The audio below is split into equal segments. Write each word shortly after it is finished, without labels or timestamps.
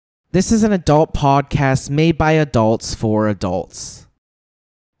This is an adult podcast made by adults for adults.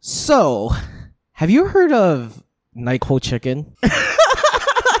 So, have you heard of NyQuil chicken?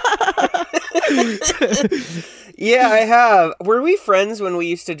 Yeah, I have. Were we friends when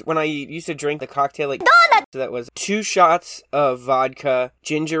I used to drink the cocktail like donut? That was 2 shots of vodka,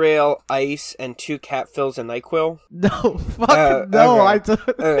 ginger ale, ice, and 2 cat fills of NyQuil? No, fuck no. Okay. I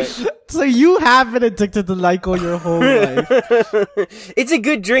don't. Okay. So you have been addicted to NyQuil your whole life. It's a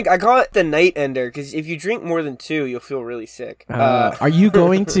good drink. I call it the night ender because if you drink more than 2, you'll feel really sick. Are you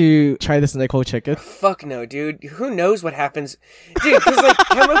going to try this NyQuil chicken? Fuck no, dude. Who knows what happens? Dude, because like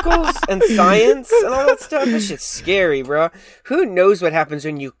chemicals and science and all that stuff, that shit's scary, bro. Who knows what happens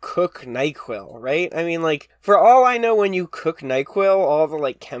when you cook NyQuil, right? I mean, like, for all I know, when you cook NyQuil, all the,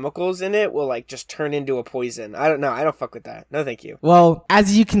 like, chemicals in it will, like, just turn into a poison. I don't know. I don't fuck with that. No, thank you. Well,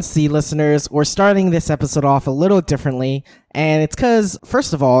 as you can see, listeners, we're starting this episode off a little differently. And it's because,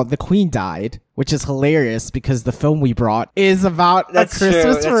 first of all, the Queen died, which is hilarious because the film we brought is about a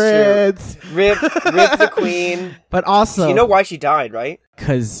Christmas prince. Rip the Queen. But also, you know why she died, right?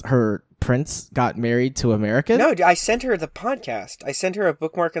 Because her prince got married to American? No, I sent her the podcast. I sent her a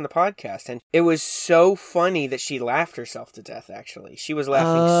bookmark in the podcast, and it was so funny that she laughed herself to death, actually. She was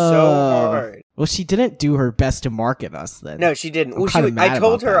laughing so hard. Well, she didn't do her best to market us then. No, she didn't. I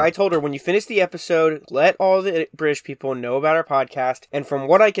told her, when you finish the episode, let all the British people know about our podcast, and from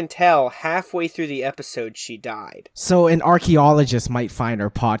what I can tell, halfway through the episode, she died. So an archaeologist might find our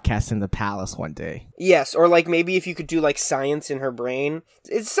podcast in the palace one day. Yes, or like maybe if you could do like science in her brain.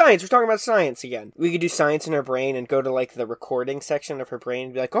 It's science, we're talking about science again. We could do science in her brain and go to like the recording section of her brain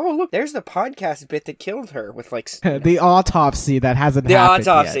and be like, oh look, there's the podcast bit that killed her with like the autopsy that hasn't happened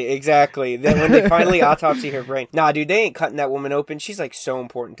yet. Exactly. Then when they finally autopsy her brain. Nah, dude, they ain't cutting that woman open. She's like so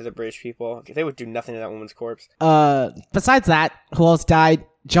important to the British people. They would do nothing to that woman's corpse. Besides that, who else died?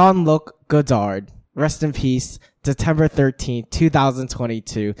 Jean-Luc Godard. Rest in peace. September 13th,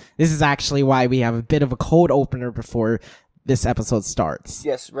 2022. This is actually why we have a bit of a cold opener before this episode starts.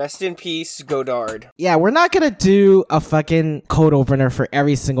 Yes, rest in peace, Godard. Yeah, we're not gonna do a fucking cold opener for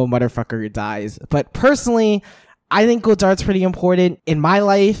every single motherfucker who dies. But personally, I think Godard's pretty important in my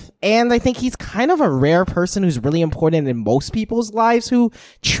life, and I think he's kind of a rare person who's really important in most people's lives who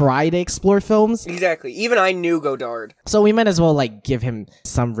try to explore films. Exactly. Even I knew Godard. So we might as well, like, give him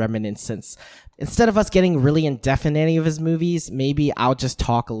some reminiscence. Instead of us getting really in-depth in any of his movies, maybe I'll just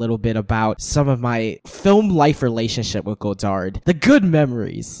talk a little bit about some of my film life relationship with Godard. The good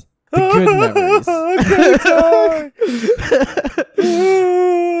memories. The good memories.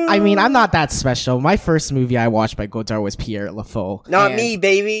 I mean, I'm not that special. My first movie I watched by Godard was Pierre Lafaux. Not me,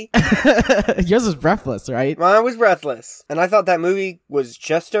 baby. Yours was Breathless, right? Mine was Breathless. And I thought that movie was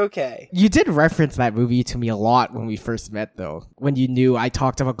just okay. You did reference that movie to me a lot when we first met, though. When you knew I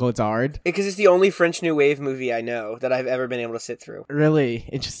talked about Godard. Because it's the only French New Wave movie I know that I've ever been able to sit through. Really?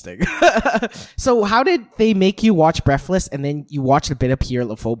 Interesting. So how did they make you watch Breathless and then you watched a bit of Pierre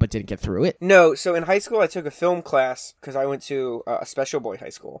Lafaux but didn't get through it? No, so in high school I took a film class because I went to a special boy high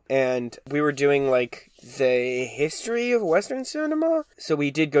school. And we were doing like the history of Western cinema. So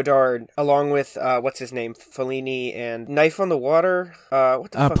we did Godard along with, what's his name? Fellini and Knife on the Water. What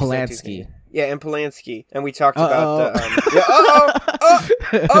the fuck Polanski. Yeah, and Polanski. And we talked about the...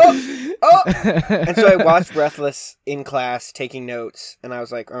 And so I watched Breathless in class, taking notes, and I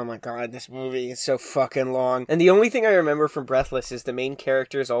was like, oh my god, this movie is so fucking long. And the only thing I remember from Breathless is the main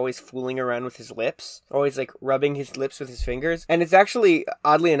character is always fooling around with his lips, always like rubbing his lips with his fingers. And it's actually,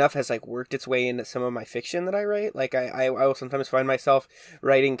 oddly enough, has like worked its way into some of my fiction that I write. Like I will sometimes find myself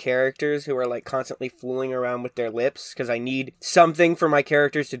writing characters who are like constantly fooling around with their lips because I need something for my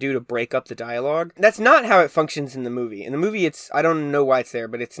characters to do to break up the dialogue. That's not how it functions in the movie. In the movie, it's, I don't know why it's there,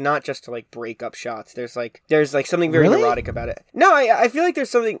 but it's not just to like break up shots. There's like something very neurotic about it. No, I feel like there's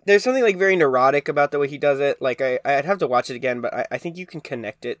something like very neurotic about the way he does it. Like I'd have to watch it again, but I think you can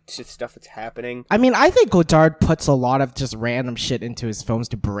connect it to stuff that's happening. I mean, I think Godard puts a lot of just random shit into his films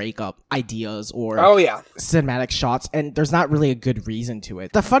to break up ideas or cinematic shots, and there's not really a good reason to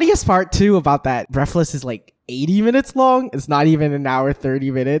it. The funniest part too about that Breathless is like 80 minutes long. It's not even an hour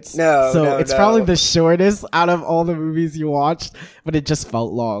 30 minutes. It's probably the shortest out of all the movies you watched, but it just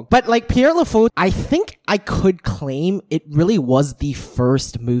felt long. But like Pierre Lafaux, I think I could claim it really was the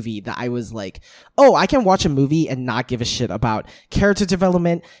first movie that I was like, oh, I can watch a movie and not give a shit about character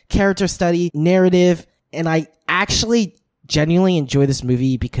development, character study, narrative, and I actually genuinely enjoy this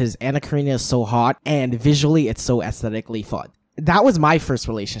movie because Anna Karenina is so hot and visually it's so aesthetically fun. That was my first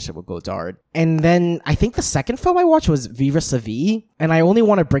relationship with Godard. And then I think the second film I watched was Viva Sa Vie. And I only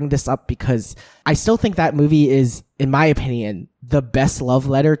want to bring this up because I still think that movie is in my opinion, the best love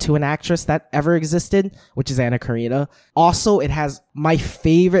letter to an actress that ever existed, which is Anna Karina. Also, it has my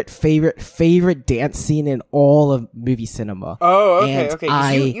favorite dance scene in all of movie cinema. Oh,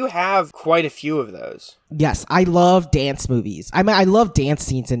 okay. You have quite a few of those. Yes, I love dance movies. I mean, I love dance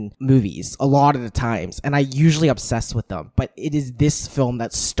scenes in movies a lot of the times, and I usually obsess with them. But it is this film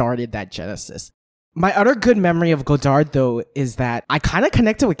that started that genesis. My other good memory of Godard, though, is that I kind of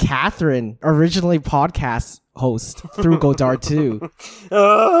connected with Catherine, originally podcast host, through Godard too.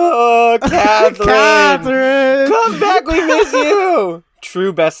 Oh, Catherine! Catherine! Come back, we miss you!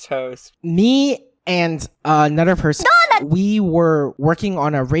 True best host. Me and another person, we were working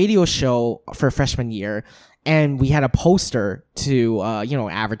on a radio show for freshman year, and we had a poster to,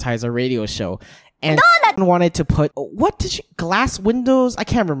 advertise our radio show. And wanted to put, Glass Windows? I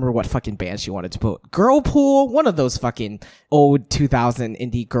can't remember what fucking band she wanted to put. Girlpool? One of those fucking old 2000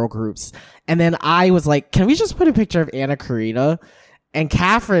 indie girl groups. And then I was like, can we just put a picture of Anna Karina? And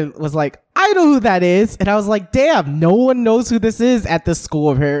Catherine was like, I know who that is. And I was like, damn, no one knows who this is at this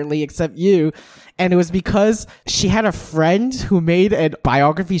school apparently except you. And it was because she had a friend who made a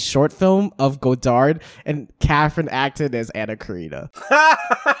biography short film of Godard, and Catherine acted as Anna Karina.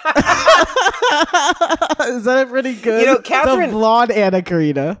 Is that pretty good? Catherine, the blonde Anna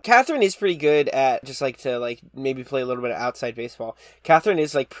Karina. Catherine is pretty good at just to maybe play a little bit of outside baseball. Catherine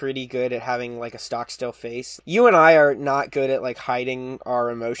is pretty good at having a stock still face. You and I are not good at hiding our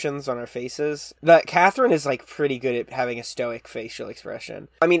emotions on our faces. But Catherine is pretty good at having a stoic facial expression.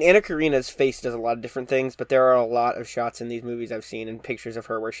 I mean, Anna Karina's face does a lot of different things, but there are a lot of shots in these movies I've seen and pictures of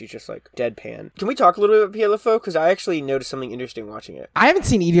her where she's just deadpan. Can we talk a little bit about Pia LaFaux? Because I actually noticed something interesting watching it. I haven't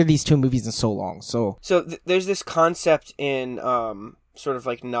seen either of these two movies in so long, so there's this concept in sort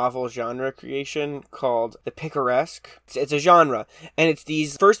of novel genre creation called the picaresque. It's a genre, and it's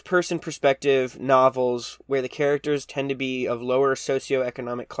these first-person perspective novels where the characters tend to be of lower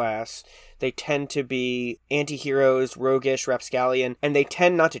socioeconomic class. They tend to be anti-heroes, roguish, rapscallion, and they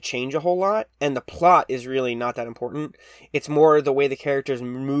tend not to change a whole lot, and the plot is really not that important. It's more the way the characters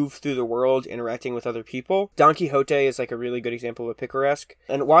move through the world, interacting with other people. Don Quixote is a really good example of a picaresque.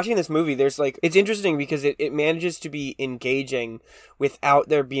 And watching this movie, there's it's interesting because it manages to be engaging without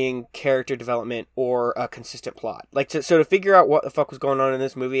there being character development or a consistent plot. So to figure out what the fuck was going on in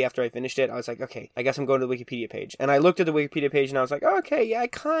this movie after I finished it, I was like, okay, I guess I'm going to the Wikipedia page. And I looked at the Wikipedia page and I was like, okay, yeah,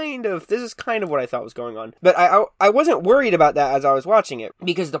 this is kind of what I thought was going on. But I wasn't worried about that as I was watching it,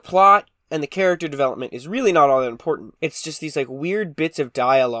 because the plot and the character development is really not all that important. It's just these weird bits of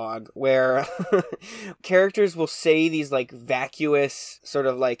dialogue where characters will say these vacuous sort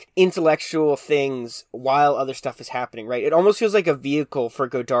of intellectual things while other stuff is happening, right? It almost feels like a vehicle for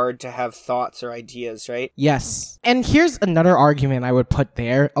Godard to have thoughts or ideas, right? Yes. And here's another argument I would put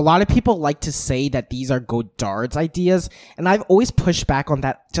there. A lot of people like to say that these are Godard's ideas, and I've always pushed back on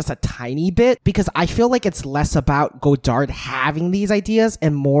that just a tiny bit, because I feel like it's less about Godard having these ideas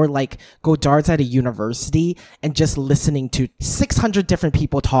and more Godard's at a university and just listening to 600 different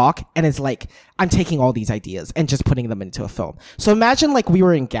people talk, and it's I'm taking all these ideas and just putting them into a film. So imagine we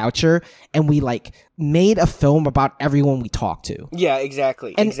were in Goucher and we made a film about everyone we talk to. Yeah,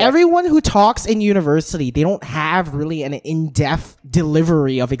 exactly. And everyone who talks in university, they don't have really an in-depth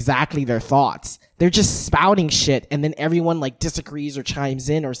delivery of exactly their thoughts. They're just spouting shit, and then everyone disagrees or chimes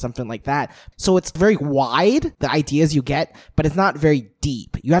in or something like that. So it's very wide, the ideas you get, but it's not very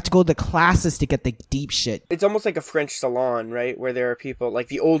deep. You have to go to classes to get the deep shit. It's almost like a French salon, right? Where there are people,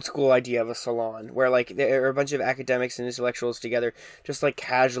 the old school idea of a salon, where there are a bunch of academics and intellectuals together, just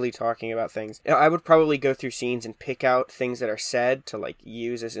casually talking about things. I would probably go through scenes and pick out things that are said to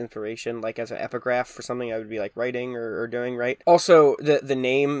use as inspiration, as an epigraph for something I would be writing or doing, right? Also, the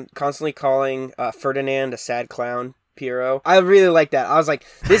name, constantly calling Ferdinand a sad clown, Pierrot. I really like that. I was like,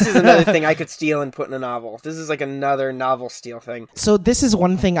 this is another thing I could steal and put in a novel. This is another novel steal thing. So this is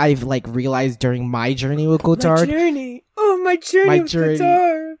one thing I've realized during my journey with Godard. My journey with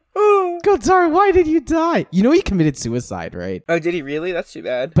Godard. Oh. Godard, why did you die? You know he committed suicide, right? Oh, did he really? That's too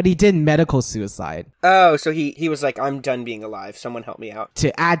bad. But he did medical suicide. Oh, so he was like, I'm done being alive. Someone help me out.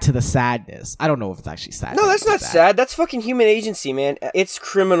 To add to the sadness. I don't know if it's actually sad. No, that's not sad. That's fucking human agency, man. It's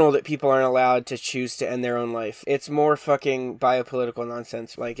criminal that people aren't allowed to choose to end their own life. It's more fucking biopolitical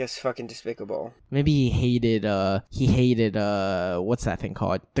nonsense. It's fucking despicable. Maybe he hated, what's that thing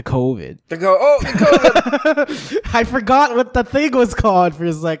called? The COVID. The COVID. I forgot what the thing was called for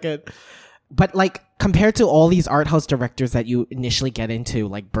a second. But compared to all these art house directors that you initially get into,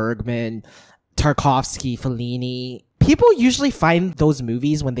 Bergman, Tarkovsky, Fellini, people usually find those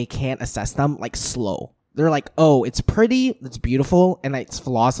movies when they can't assess them slow. They're oh, it's pretty, it's beautiful, and it's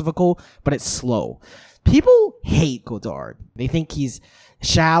philosophical, but it's slow. people hate Godard. They think he's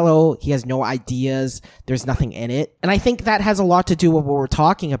shallow, he has no ideas, there's nothing in it. And I think that has a lot to do with what we're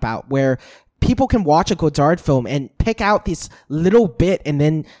talking about, where people can watch a Godard film and pick out this little bit and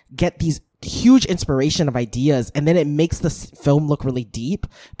then get these huge inspiration of ideas, and then it makes the film look really deep.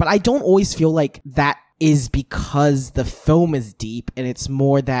 But I don't always feel like that is because the film is deep, and it's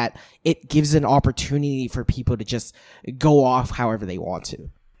more that it gives an opportunity for people to just go off however they want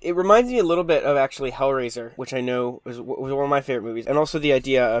to. It reminds me a little bit of actually Hellraiser, which I know was one of my favorite movies, and also the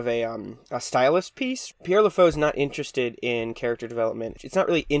idea of a stylist piece. Pierre Lafaux is not interested in character development. It's not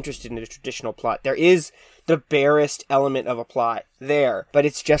really interested in a traditional plot. There is the barest element of a plot there, but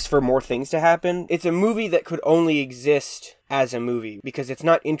it's just for more things to happen. It's a movie that could only exist as a movie because it's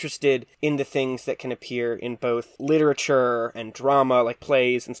not interested in the things that can appear in both literature and drama, like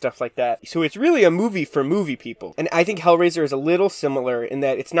plays and stuff like that. So it's really a movie for movie people. And I think Hellraiser is a little similar in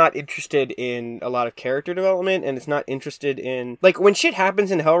that it's not interested in a lot of character development, and it's not interested in, like, when shit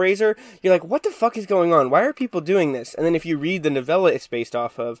happens in Hellraiser, you're like, what the fuck is going on? Why are people doing this? And then if you read the novella it's based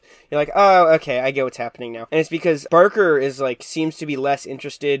off of, you're like, oh, okay, I get what's happening now. And it's because Barker is like, seems to be less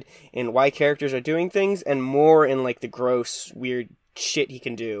interested in why characters are doing things and more in like the gross, weird shit he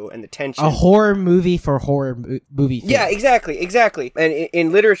can do and the tension. A horror movie for horror movie fans. Yeah, exactly. And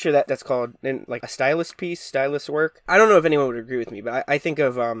in literature, that's called like a stylist piece, stylist work. I don't know if anyone would agree with me, but I think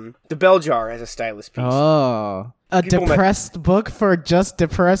of The Bell Jar as a stylist piece. Oh. A depressed book for just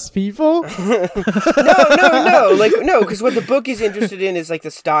depressed people? No. Because what the book is interested in is like the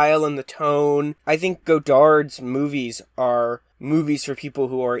style and the tone. I think Godard's movies are movies for people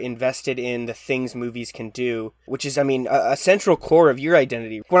who are invested in the things movies can do, which is, I mean, a central core of your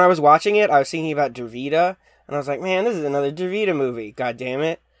identity. When I was watching it, I was thinking about Dervida, and I was like, man, this is another Dervida movie. God damn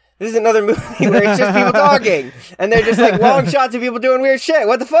it. This is another movie where it's just people talking, and they're just like long shots of people doing weird shit.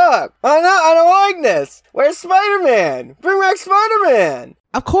 What the fuck? I don't like this. Where's Spider-Man? Bring back Spider-Man.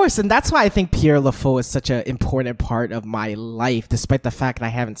 Of course, and that's why I think Pierre Lafaux is such an important part of my life, despite the fact that I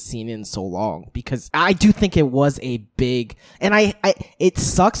haven't seen it in so long, because I do think it was a big, and it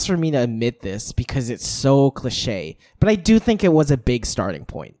sucks for me to admit this because it's so cliche, but I do think it was a big starting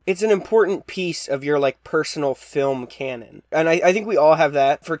point. It's an important piece of your like personal film canon, and I think we all have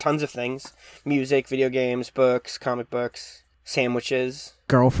that for tons of things: music, video games, books, comic books, sandwiches,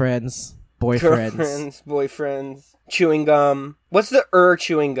 girlfriends, boyfriends. Chewing gum. What's the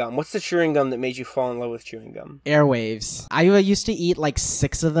chewing gum? What's the chewing gum that made you fall in love with chewing gum? Airwaves. I used to eat like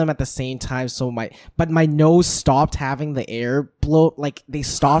 6 of them at the same time, but my nose stopped having the air blow, like they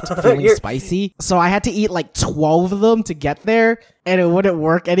stopped feeling spicy. So I had to eat like 12 of them to get there, and it wouldn't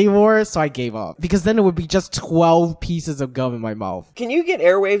work anymore, so I gave up. Because then it would be just 12 pieces of gum in my mouth. Can you get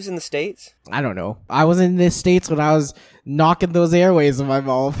airwaves in the States? I don't know. I was in the States when I was knocking those airwaves in my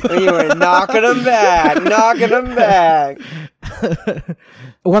mouth. You were knocking them back.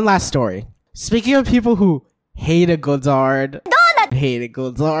 One last story. Speaking of people who hated Godard.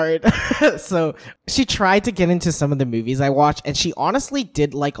 So she tried to get into some of the movies I watched, and she honestly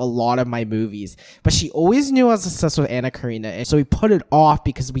did like a lot of my movies, but she always knew I was obsessed with Anna Karina, and so we put it off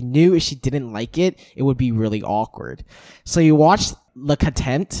because we knew if she didn't like it, it would be really awkward. So you watched Le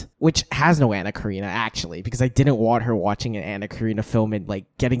Contempt, which has no Anna Karina actually, because I didn't want her watching an Anna Karina film and like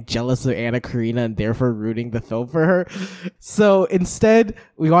getting jealous of Anna Karina and therefore rooting the film for her. So instead,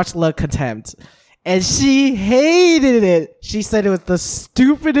 we watched Le Contempt. And she hated it. She said it was the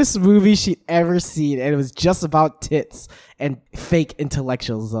stupidest movie she'd ever seen. And it was just about tits and fake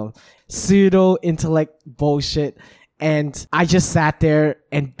intellectualism. Pseudo-intellect bullshit. And I just sat there,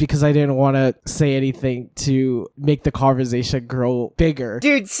 and because I didn't want to say anything to make the conversation grow bigger.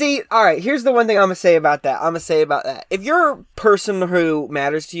 Dude, see, alright, here's the one thing I'm gonna say about that. If you're a person who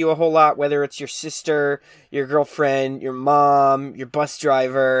matters to you a whole lot, whether it's your sister, your girlfriend, your mom, your bus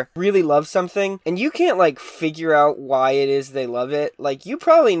driver, really love something, and you can't, like, figure out why it is they love it, like, you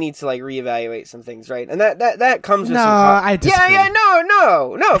probably need to, like, reevaluate some things, right? And that comes with some... I disagree.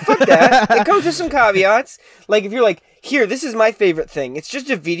 No, fuck that. It comes with some caveats. Like, if you're like, here, this is my favorite thing. It's just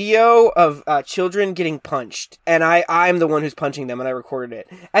a video of children getting punched, and I'm the one who's punching them, and I recorded it.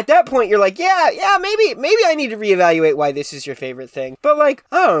 At that point, you're like, yeah, maybe I need to reevaluate why this is your favorite thing. But like,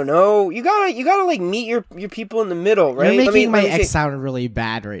 I don't know, you gotta like meet your people in the middle, right? You're making my ex sound really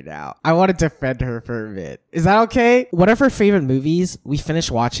bad right now. I want to defend her for a bit. Is that okay? One of her favorite movies, we finished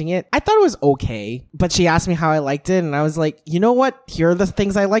watching it. I thought it was okay, but she asked me how I liked it, and I was like, you know what? Here are the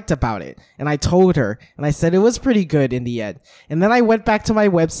things I liked about it. And I told her, and I said it was pretty good in the end. And then I went back to to my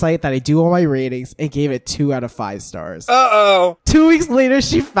website that I do all my ratings and gave it 2 out of 5 stars. Uh-oh. 2 weeks later,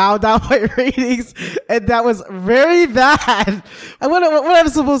 she found out my ratings, and that was very bad. What am I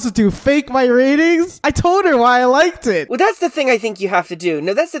supposed to do? Fake my ratings? I told her why I liked it. Well, that's the thing I think you have to do.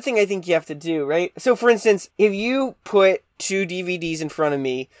 No, that's the thing I think you have to do, right? So, for instance, if you put 2 DVDs in front of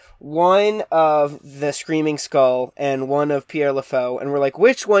me, one of The Screaming Skull and one of Pierre Lafaux, and we're like,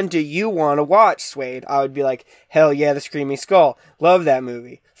 which one do you want to watch, Suede? I would be like, hell yeah, The Screaming Skull. Love that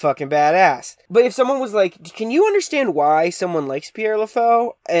movie. Fucking badass. But if someone was like, can you understand why someone likes Pierre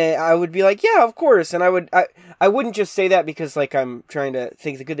Lafaux? I would be like, yeah, of course. And I wouldn't just say that because, like, I'm trying to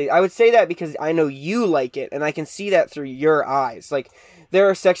think the good thing. I would say that because I know you like it, and I can see that through your eyes. Like, there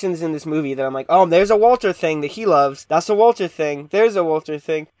are sections in this movie that I'm like, oh, there's a Walter thing that he loves. That's a Walter thing. There's a Walter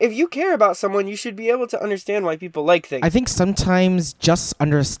thing. If you care about someone, you should be able to understand why people like things. I think sometimes just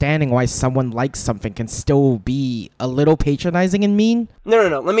understanding why someone likes something can still be a little patronizing and mean.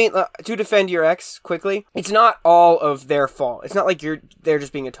 No. Let me, to defend your ex quickly, it's not all of their fault. It's not like they're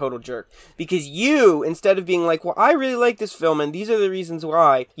just being a total jerk. Because you, instead of being like, well, I really like this film and these are the reasons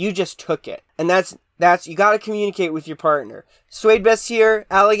why, you just took it. And that's you gotta communicate with your partner. Suede Best here,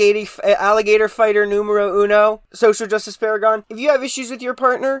 alligator fighter numero uno, social justice paragon. If you have issues with your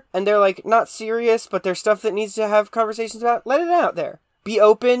partner and they're like not serious, but there's stuff that needs to have conversations about, let it out there. Be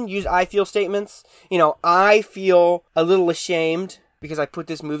open, use I feel statements. You know, I feel a little ashamed because I put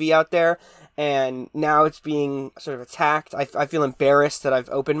this movie out there and now it's being sort of attacked. I feel embarrassed that I've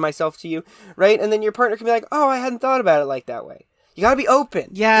opened myself to you, right? And then your partner can be like, oh, I hadn't thought about it like that way. You gotta be open.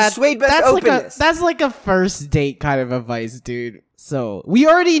 Yeah, that's like a first date kind of advice, dude. So we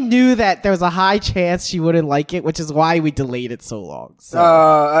already knew that there was a high chance she wouldn't like it, which is why we delayed it so long. So,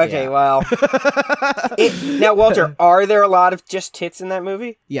 okay, yeah. Well. Now, Walter, are there a lot of just tits in that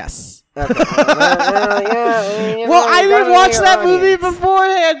movie? Yes. Okay. Well, I didn't watch that movie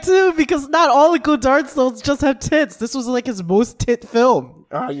beforehand, too, because not all of Godard films just have tits. This was like his most tit film.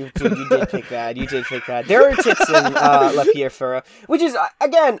 Oh, you did pick that. You did pick that. There are tits in La Pierre Fera, which is,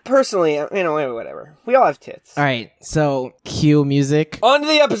 again, personally, whatever. We all have tits. All right, so cue music. On to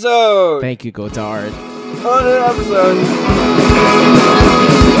the episode! Thank you, Godard. On to the episode.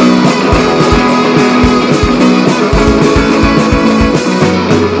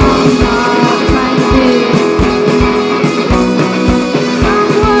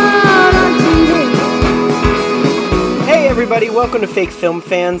 Everybody, welcome to Fake Film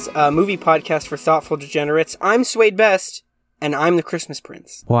Fans, a movie podcast for thoughtful degenerates. I'm Suede Best, and I'm the Christmas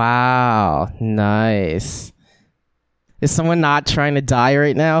Prince. Wow, nice. Is someone not trying to die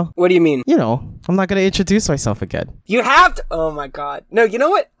right now? What do you mean? You know, I'm not going to introduce myself again. You have to! Oh my god. No, you know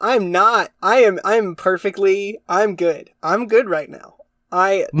what? I'm not. I'm good. I'm good right now.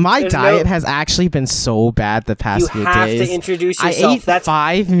 My diet has actually been so bad the past few days. You have to introduce yourself.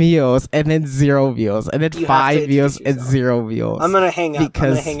 I ate 5 meals and then 0 meals and then 5 meals and 0 meals. I'm gonna hang up. I'm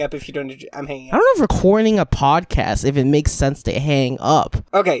gonna hang up if you don't. I'm hanging up. I don't know if recording a podcast if it makes sense to hang up.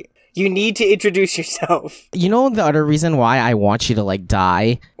 Okay. You need to introduce yourself. You know the other reason why I want you to, like,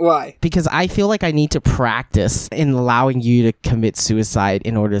 die? Why? Because I feel like I need to practice in allowing you to commit suicide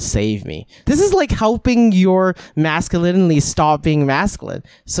in order to save me. This is like helping your masculinity stop being masculine.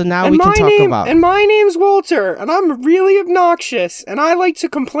 So now we can talk about... And my name's Walter, and I'm really obnoxious, and I like to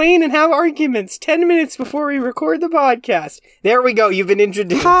complain and have arguments 10 minutes before we record the podcast. There we go, you've been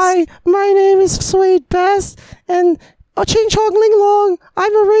introduced. Hi, my name is Suede Best, and... Ching Chong Ling Long,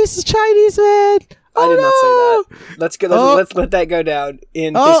 I'm a racist Chinese man. I did not say that. Let's let that go down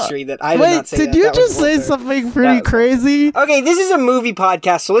in history that I did not say that. Did you just say something pretty crazy? Okay, this is a movie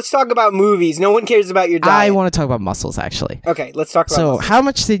podcast, so let's talk about movies. No one cares about your diet. I want to talk about muscles, actually. Okay, let's talk about muscles. So, how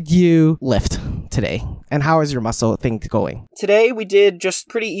much did you lift today? And how is your muscle thing going? Today, we did just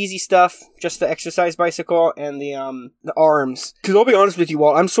pretty easy stuff. Just the exercise bicycle and the arms. Because I'll be honest with you,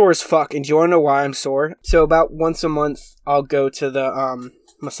 Walt, I'm sore as fuck. And do you want to know why I'm sore? So, about once a month, I'll go to the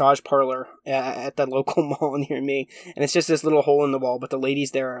massage parlor at the local mall near me, and it's just this little hole in the wall, but the ladies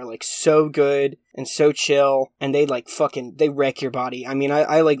there are like so good and so chill, and they like they wreck your body. I mean,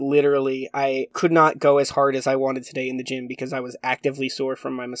 I like literally, I could not go as hard as I wanted today in the gym because I was actively sore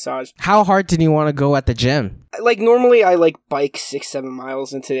from my massage. How hard did you want to go at the gym? Like normally I like bike 6-7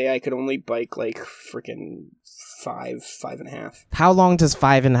 miles, and today I could only bike like freaking 5.5. How long does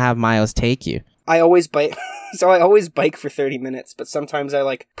 5.5 miles take you? I always bike, so I always bike for 30 minutes, but sometimes I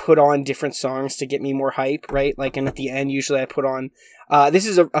like put on different different songs to get me more hype, right? Like, and at the end, usually I put on, this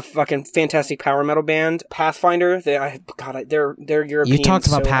is a fucking fantastic power metal band, Pathfinder. They're European. You talked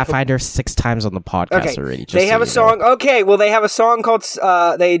about Pathfinder 6 times on the podcast already. They have a song. Okay, well, they have a song called,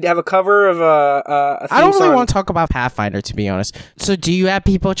 they have a cover of a theme I don't really song. want to talk about Pathfinder, to be honest. So do you have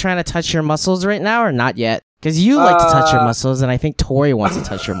people trying to touch your muscles right now or not yet? Because you like to touch your muscles, and I think Tori wants to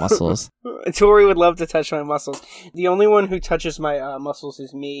touch your muscles. Tori would love to touch my muscles. The only one who touches my muscles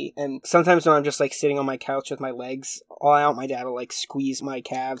is me, and sometimes when I'm just like sitting on my couch with my legs all out, my dad will like squeeze my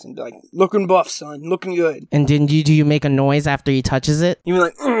calves and be like, "Looking buff, son, looking good." And do you make a noise after he touches it? You mean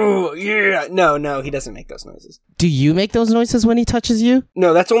like, "Oh yeah"? No, he doesn't make those noises. Do you make those noises when he touches you?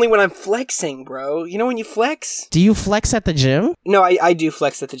 No, that's only when I'm flexing, bro. You know when you flex? Do you flex at the gym? No, I do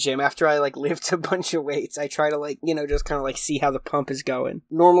flex at the gym. After I like lift a bunch of weights, I try to like, you know, just kind of like see how the pump is going.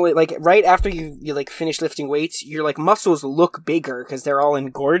 Normally, like right after you like finish lifting weights, your like muscles look bigger because they're all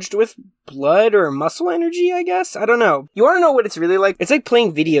engorged with blood or muscle energy, I guess. I don't know. You want to know what it's really like? It's like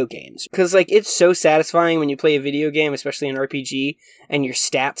playing video games, because like it's so satisfying when you play a video game, especially an RPG, and your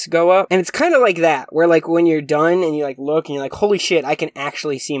stats go up. And it's kind of like that, where like when you're done and you like look and you're like, holy shit, I can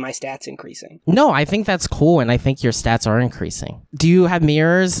actually see my stats increasing. No, I think that's cool, and I think your stats are increasing. Do you have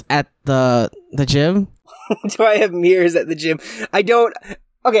mirrors at the gym? Do I have mirrors at the gym? I don't.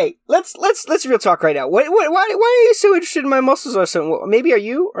 Okay, let's real talk right now. Why are you so interested in my muscles or something? Well, maybe are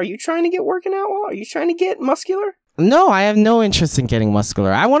you trying to get working out? Well, are you trying to get muscular? No, I have no interest in getting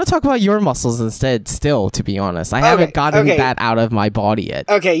muscular. I want to talk about your muscles instead, still, to be honest. I haven't gotten that out of my body yet.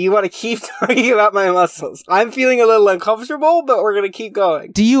 Okay, you want to keep talking about my muscles. I'm feeling a little uncomfortable, but we're going to keep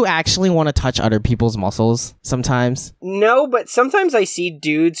going. Do you actually want to touch other people's muscles sometimes? No, but sometimes I see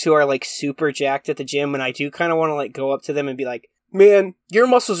dudes who are like super jacked at the gym, and I do kind of want to like go up to them and be like, "Man, your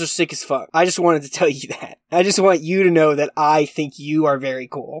muscles are sick as fuck. I just wanted to tell you that. I just want you to know that I think you are very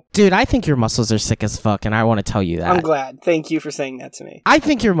cool." Dude, I think your muscles are sick as fuck, and I want to tell you that. I'm glad. Thank you for saying that to me. I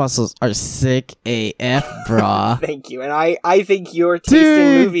think your muscles are sick AF, brah. Thank you. And I think your taste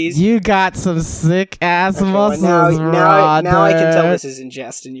in movies... you got some sick-ass muscles, brah. Now I can tell this is in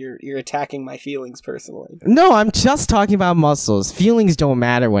jest, and you're attacking my feelings personally. No, I'm just talking about muscles. Feelings don't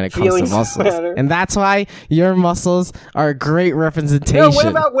matter when it comes to muscles. Matter. And that's why your muscles are a great representation. No,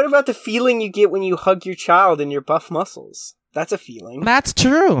 what about the feeling you get when you hug your child and your buff muscles? That's a feeling. That's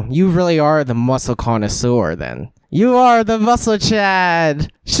true. You really are the muscle connoisseur then. You are the muscle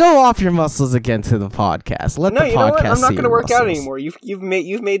Chad. Show off your muscles again to the podcast. Let the podcast see your muscles. No, you know what? I'm not going to work out anymore. You've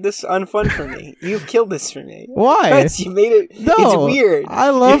made this unfun for me. You've killed this for me. Why? Because you made it. No, it's weird. I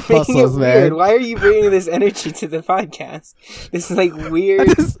love muscles, man. Why are you bringing this energy to the podcast? This is like weird.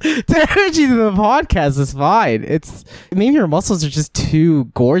 The energy to the podcast is fine. It's maybe your muscles are just too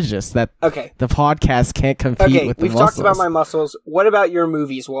gorgeous that the podcast can't compete with the muscles. We've talked about my muscles. What about your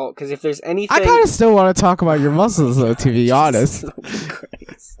movies, Walt? Because if there's anything, I kind of still want to talk about your muscles, though. To be honest.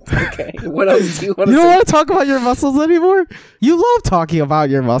 Okay, what else do you want to say? You don't want to talk about your muscles anymore? You love talking about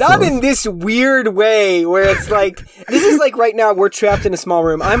your muscles. Not in this weird way where it's like, this is like right now we're trapped in a small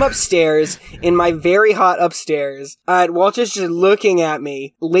room. I'm upstairs in my very hot upstairs. Walter's just looking at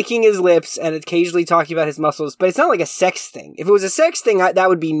me, licking his lips, and occasionally talking about his muscles. But it's not like a sex thing. If it was a sex thing, that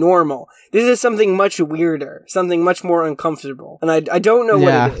would be normal. This is something much weirder, something much more uncomfortable. And I don't know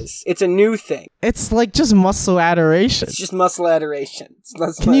what it is. It's a new thing. It's like just muscle adoration. It's just muscle adoration.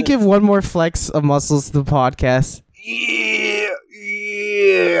 Can you give one more flex of muscles to the podcast? Yeah.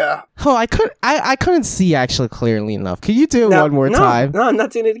 Oh, I couldn't see actually clearly enough. Could you do it one more time? No, I'm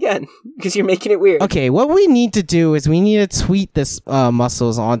not doing it again because you're making it weird. Okay, what we need to do is we need to tweet this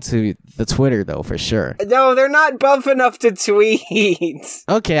muscles onto the Twitter though, for sure. No, they're not buff enough to tweet.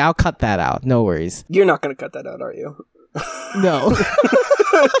 Okay, I'll cut that out. No worries. You're not gonna cut that out, are you? No.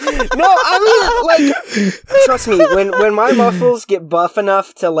 No, I mean, like, trust me, when my muscles get buff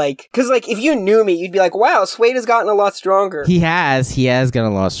enough to, like, because, like, if you knew me, you'd be like, wow, Suede has gotten a lot stronger. He has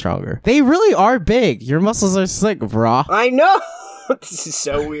gotten a lot stronger. They really are big. Your muscles are sick, brah. I know. This is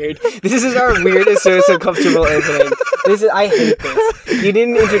so weird. This is our weirdest, so comfortable opening. I hate this. You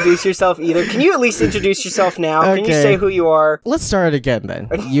didn't introduce yourself either. Can you at least introduce yourself now? Okay. Can you say who you are? Let's start again then.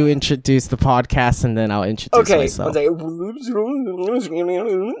 You introduce the podcast and then I'll introduce myself.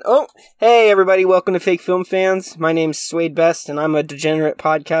 Oh, hey everybody, welcome to Fake Film Fans. My name's Suede Best and I'm a degenerate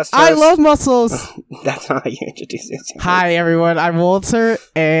podcast host. I love muscles. That's not how you introduce yourself. Hi everyone, I'm Walter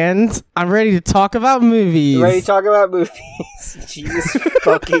and I'm ready to talk about movies. You ready to talk about movies? Jesus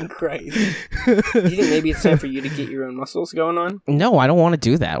fucking Christ. Do you think maybe it's time for you to get your own muscles going on? No, I don't want to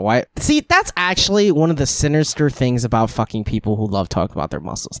do that. Why? See, that's actually one of the sinister things about fucking people who love talking about their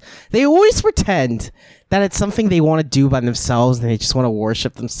muscles. They always pretend that it's something they want to do by themselves and they just want to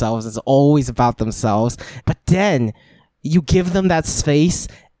worship themselves. It's always about themselves. But then you give them that space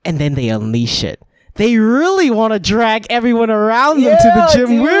and then they unleash it. They really want to drag everyone around them to the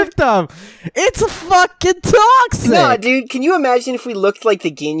gym with them. It's fucking toxic. No, dude, can you imagine if we looked like the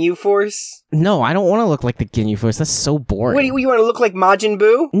Ginyu Force? No, I don't want to look like the Ginyu Force. That's so boring. What, you want to look like Majin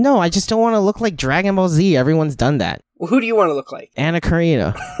Buu? No, I just don't want to look like Dragon Ball Z. Everyone's done that. Well, who do you want to look like? Anna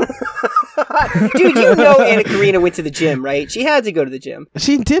Karina. Dude, you know Anna Karina went to the gym, right? She had to go to the gym.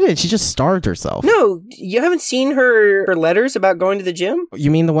 She didn't. She just starved herself. No, you haven't seen her letters about going to the gym? You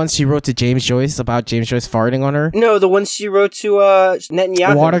mean the ones she wrote to James Joyce about James Joyce farting on her? No, the ones she wrote to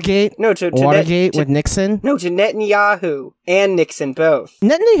Netanyahu. Watergate? No, to Watergate with Nixon? No, to Netanyahu and Nixon both.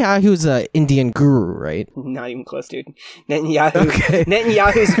 Netanyahu's an Indian guru, right? Not even close, dude.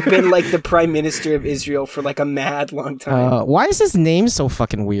 Netanyahu's been like the prime minister of Israel for like a mad long time. Why is his name so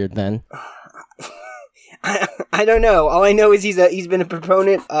fucking weird then? I don't know. All I know is he's been a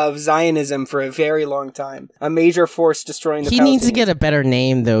proponent of Zionism for a very long time. A major force destroying the Palestinians. He needs to get a better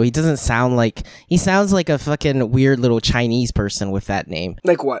name, though. He doesn't sound like... He sounds like a fucking weird little Chinese person with that name.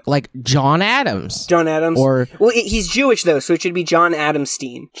 Like what? Like John Adams. John Adams? Or... Well, he's Jewish, though, so it should be John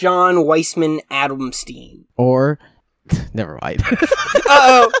Adamstein. John Weissman Adamstein. Or... Never mind.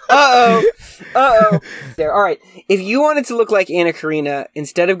 Uh-oh. There. All right. If you wanted to look like Anna Karina,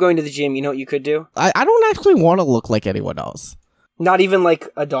 instead of going to the gym, you know what you could do? I don't actually want to look like anyone else. Not even like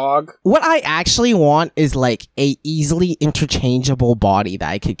a dog? What I actually want is like a easily interchangeable body that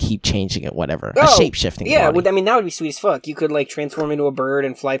I could keep changing it, whatever. A shape-shifting body. Well, I mean, that would be sweet as fuck. You could like transform into a bird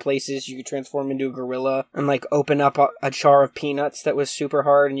and fly places. You could transform into a gorilla and like open up a jar of peanuts that was super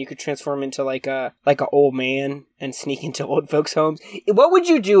hard, and you could transform into like a old man and sneak into old folks' homes. What would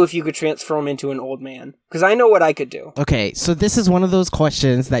you do if you could transform into an old man? Because I know what I could do. Okay, so this is one of those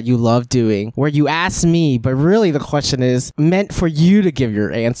questions that you love doing, where you ask me, but really the question is meant for you to give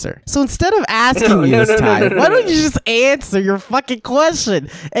your answer. So instead of asking you this time, why don't you just answer your fucking question?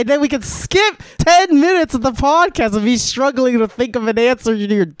 And then we can skip 10 minutes of the podcast of me struggling to think of an answer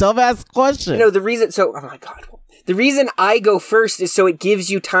to your dumbass question. No, the reason... So, oh my God. The reason I go first is so it gives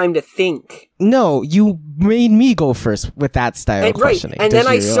you time to think. No, you made me go first with that style of questioning. And then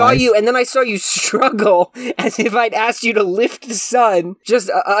I saw you struggle as if I'd asked you to lift the sun. Just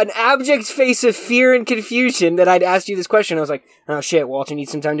an abject face of fear and confusion that I'd asked you this question. I was like, oh shit, Walter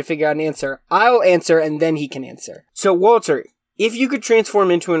needs some time to figure out an answer. I'll answer and then he can answer. So Walter, if you could transform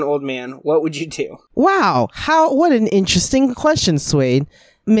into an old man, what would you do? Wow, what an interesting question, Swade.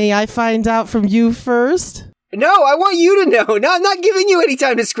 May I find out from you first? No, I want you to know. No, I'm not giving you any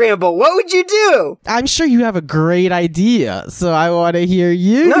time to scramble. What would you do? I'm sure you have a great idea, so I want to hear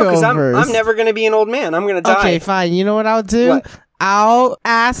you go first. No, because I'm never going to be an old man. I'm going to die. Okay, fine. You know what I'll do? What? I'll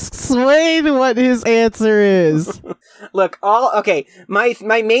ask Swade what his answer is. Look,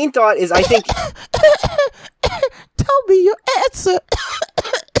 my main thought is I think... Tell me your answer.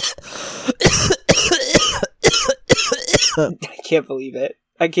 I can't believe it.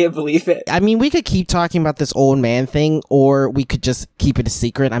 I can't believe it. I mean, we could keep talking about this old man thing, or we could just keep it a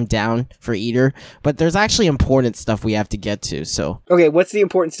secret. I'm down for either. But there's actually important stuff we have to get to, so... Okay, what's the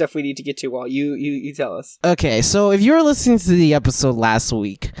important stuff we need to get to, Walt? You tell us. Okay, so if you were listening to the episode last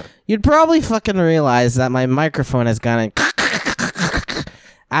week, you'd probably fucking realize that my microphone has gone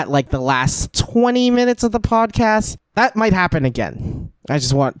at like the last 20 minutes of the podcast. That might happen again. I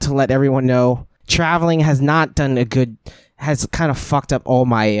just want to let everyone know traveling has not done has kind of fucked up all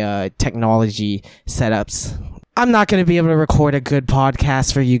my technology setups. I'm not going to be able to record a good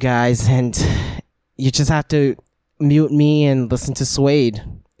podcast for you guys, and you just have to mute me and listen to Swade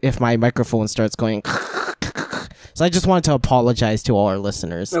if my microphone starts going. So I just wanted to apologize to all our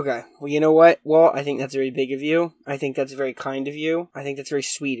listeners. Okay. Well, you know what? Well, I think that's very big of you. I think that's very kind of you. I think that's very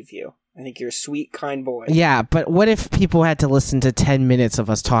sweet of you. I think you're a sweet, kind boy. Yeah, but what if people had to listen to 10 minutes of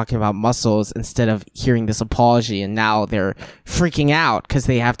us talking about muscles instead of hearing this apology, and now they're freaking out because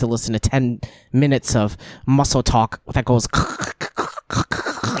they have to listen to 10 minutes of muscle talk that goes...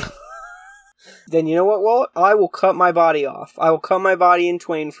 then you know what, Walt? I will cut my body off. I will cut my body in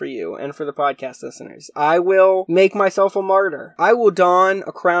twain for you and for the podcast listeners. I will make myself a martyr. I will don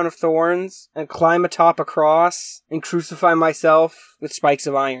a crown of thorns and climb atop a cross and crucify myself with spikes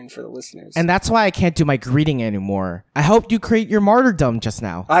of iron for the listeners. And that's why I can't do my greeting anymore. I hope you create your martyrdom just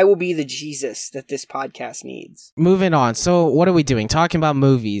now. I will be the Jesus that this podcast needs. Moving on. So what are we doing? Talking about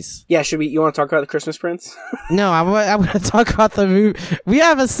movies. Yeah, you want to talk about The Christmas Prince? No, I'm going to talk about the movie. We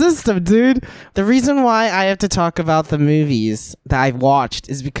have a system, dude. The reason why I have to talk about the movies that I've watched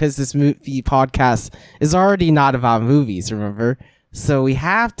is because this movie podcast is already not about movies, remember? So we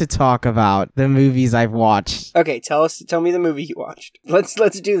have to talk about the movies I've watched. Okay, tell me the movie you watched. Let's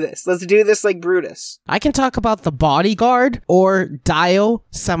do this. Let's do this like Brutus. I can talk about The Bodyguard or Dial,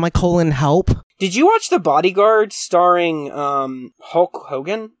 Help. Did you watch The Bodyguard starring Hulk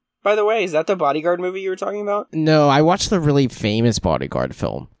Hogan? By the way, is that the Bodyguard movie you were talking about? No, I watched the really famous Bodyguard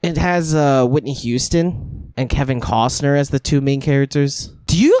film. It has Whitney Houston and Kevin Costner as the two main characters.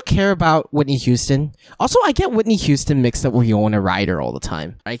 Do you care about Whitney Houston? Also, I get Whitney Houston mixed up with Winona Ryder all the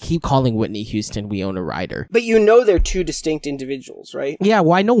time. I keep calling Whitney Houston Winona Ryder. But you know they're two distinct individuals, right? Yeah,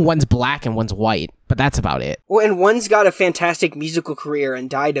 well, I know one's black and one's white, but that's about it. Well, and one's got a fantastic musical career and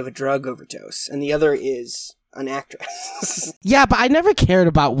died of a drug overdose, and the other is an actress. Yeah, but I never cared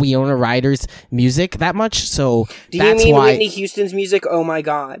about Winona Ryder's music that much, so do you mean Whitney Houston's music? Oh my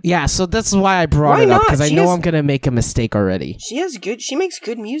god. Yeah, so that's why I brought it up, because I know I'm gonna make a mistake already. She makes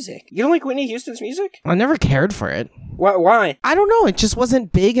good music. You don't like Whitney Houston's music? I never cared for it. Why? I don't know, it just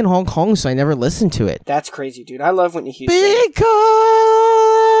wasn't big in Hong Kong, so I never listened to it. That's crazy, dude. I love Whitney Houston.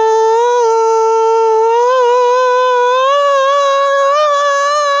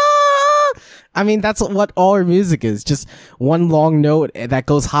 I mean, that's what all her music is. Just one long note that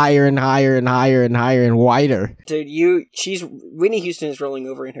goes higher and higher and higher and higher and wider. Dude, Whitney Houston is rolling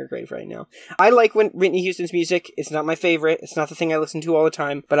over in her grave right now. I like Whitney Houston's music. It's not my favorite. It's not the thing I listen to all the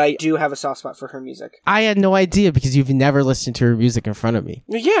time, but I do have a soft spot for her music. I had no idea because you've never listened to her music in front of me.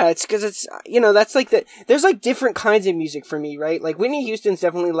 Yeah, it's because it's, that's like there's like different kinds of music for me, right? Like Whitney Houston's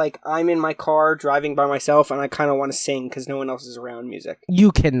definitely like, I'm in my car driving by myself and I kind of want to sing because no one else is around music.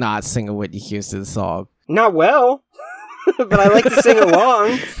 You cannot sing a Whitney Houston song. Not well, but I like to sing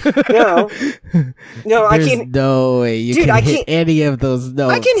along. No, I can't. No way you can hit any of those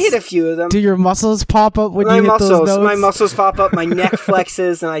notes. I can hit a few of them. Do your muscles pop up when you hit those notes? My muscles pop up, my neck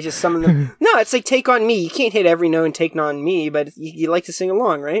flexes, and I just summon them. No, it's like Take On Me. You can't hit every note in Take On Me, but you like to sing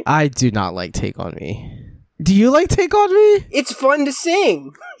along, right? I do not like Take On Me. Do you like Take On Me? It's fun to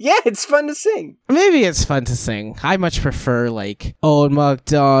sing. Yeah, it's fun to sing. Maybe it's fun to sing. I much prefer, like, Old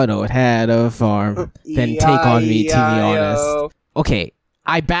MacDonald had a farm than Take On Me, to be honest. Okay,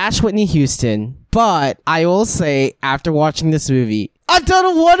 I bash Whitney Houston, but I will say, after watching this movie, I've done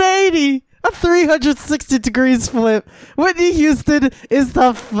a 180! A 360 degrees flip. Whitney Houston is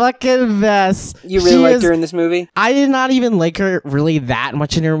the fucking best. You really liked her in this movie? I did not even like her really that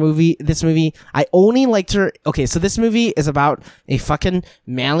much in this movie. I only liked her. Okay, so this movie is about a fucking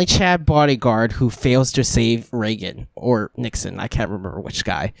manly Chad bodyguard who fails to save Reagan or Nixon. I can't remember which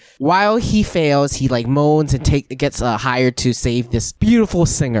guy. While he fails, he like moans and gets hired to save this beautiful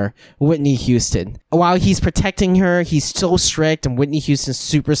singer, Whitney Houston. While he's protecting her, he's so strict, and Whitney Houston's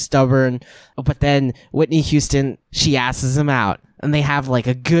super stubborn. But then Whitney Houston, she asks him out, and they have like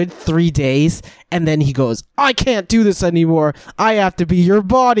a good 3 days, and then he goes, I can't do this anymore. I have to be your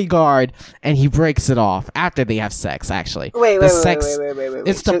bodyguard. And he breaks it off after they have sex, actually. Wait.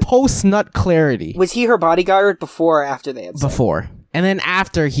 It's the post-nut clarity. Was he her bodyguard before or after they had sex? Before. And then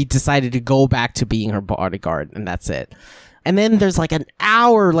after, he decided to go back to being her bodyguard, and that's it. And then there's like an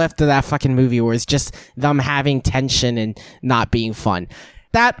hour left of that fucking movie where it's just them having tension and not being fun.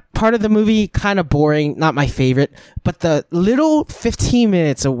 That part of the movie, kind of boring, not my favorite, but the little 15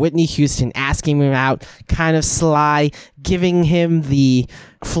 minutes of Whitney Houston asking him out, kind of sly, giving him the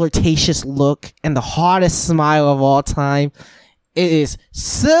flirtatious look and the hottest smile of all time, it is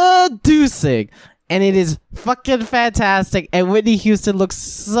seducing. And it is fucking fantastic. And Whitney Houston looks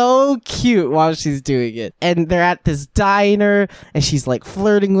so cute while she's doing it. And they're at this diner, and she's like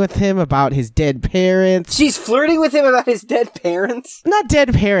flirting with him about his dead parents. She's flirting with him about his dead parents? Not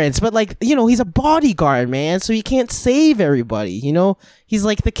dead parents, but like, he's a bodyguard, man. So he can't save everybody, He's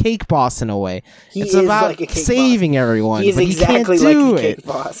like the cake boss in a way. It's about like saving everyone. He's exactly like a cake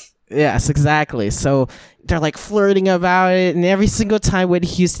boss. Yes, exactly. So they're like flirting about it, and every single time Whitney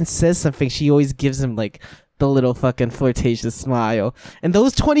Houston says something, she always gives him like the little fucking flirtatious smile. And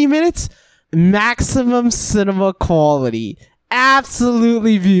those 20 minutes, maximum cinema quality.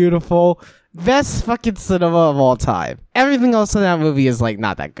 Absolutely beautiful. Best fucking cinema of all time. Everything else in that movie is like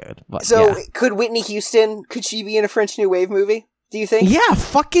not that good. But, so could Whitney Houston, could she be in a French New Wave movie? Do you think? Yeah,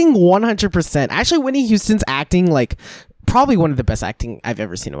 fucking 100%. Actually, Whitney Houston's acting like probably one of the best acting I've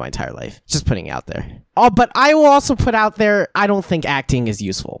ever seen in my entire life. Just putting it out there. Oh, but I will also put out there, I don't think acting is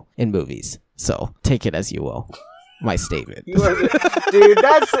useful in movies. So take it as you will. My statement. Dude,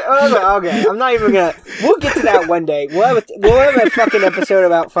 that's... Okay, I'm not even gonna... We'll get to that one day. We'll have a fucking episode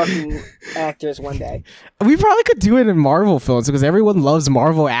about fucking actors one day. We probably could do it in Marvel films because everyone loves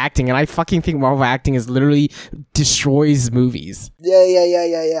Marvel acting, and I fucking think Marvel acting is literally destroys movies.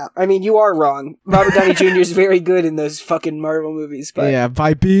 Yeah. I mean, you are wrong. Robert Downey Jr. is very good in those fucking Marvel movies, but... Yeah,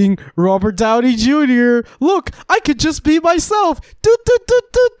 by being Robert Downey Jr., look, I could just be myself.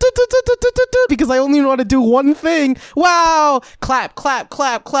 Because I only want to do one thing. Wow! Clap.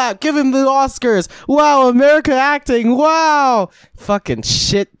 Give him the Oscars. Wow, America acting. Wow! Fucking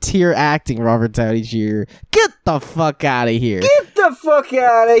shit tier acting, Robert Downey Jr. Get the fuck out of here. Get the fuck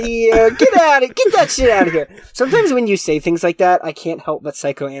out of here. Get that shit out of here. Sometimes when you say things like that, I can't help but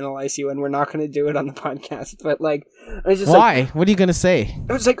psychoanalyze you, and we're not going to do it on the podcast. But like, I just why? What are you going to say?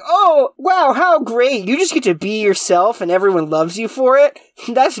 I was like, oh, wow, how great. You just get to be yourself, and everyone loves you for it.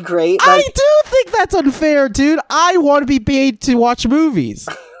 That's great. Like, I do think that's unfair, dude. I want to be paid to watch movies.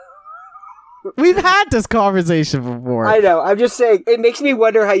 We've had this conversation before. I know. I'm just saying, it makes me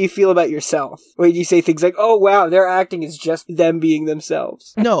wonder how you feel about yourself when you say things like, oh, wow, their acting is just them being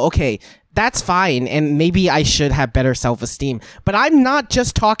themselves. No, okay. That's fine, and maybe I should have better self-esteem. But I'm not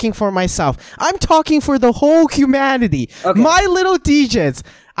just talking for myself. I'm talking for the whole humanity. Okay. My little DJs.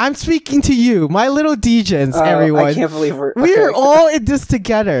 I'm speaking to you, my little DJs, everyone. I can't believe we're all in this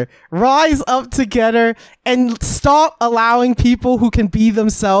together. Rise up together and stop allowing people who can be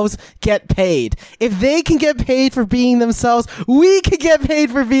themselves get paid. If they can get paid for being themselves, we can get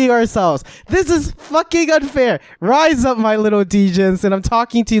paid for being ourselves. This is fucking unfair. Rise up, my little DJs, and I'm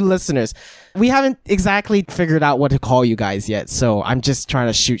talking to you listeners. We haven't exactly figured out what to call you guys yet, so I'm just trying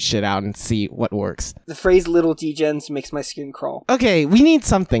to shoot shit out and see what works. The phrase little degens makes my skin crawl. Okay, we need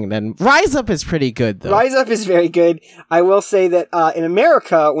something then. Rise up is pretty good, though. Rise up is very good. I will say that in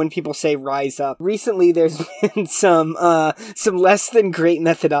America, when people say rise up, recently there's been some less than great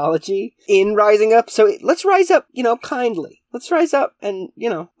methodology in rising up, so let's rise up, kindly. Let's rise up and,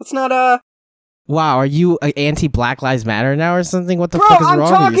 let's not, Wow, are you anti-Black Lives Matter now or something? What the fuck is wrong with you?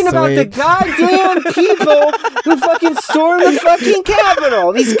 Bro, I'm talking about the goddamn people who fucking stormed the fucking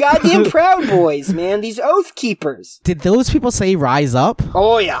Capitol. These goddamn Proud Boys, man. These Oath Keepers. Did those people say rise up?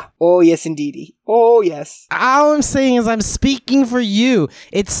 Oh, yeah. Oh, yes, indeedy. Oh, yes. All I'm saying is I'm speaking for you.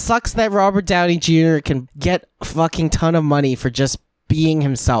 It sucks that Robert Downey Jr. can get a fucking ton of money for just being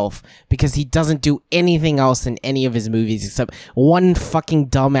himself because he doesn't do anything else in any of his movies except one fucking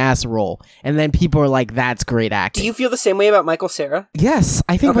dumbass role, and then people are like, that's great acting. Do you feel the same way about Michael Cera? Yes,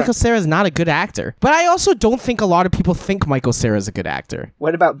 I think Michael Cera is not a good actor, but I also don't think a lot of people think Michael Cera is a good actor.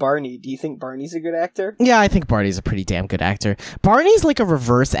 What about Barney? Do you think Barney's a good actor? Yeah, I think Barney's a pretty damn good actor. Barney's like a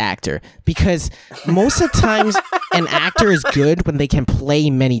reverse actor because most of the times an actor is good when they can play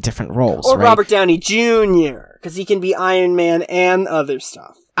many different roles, or right? Robert Downey Jr., because he can be Iron Man and other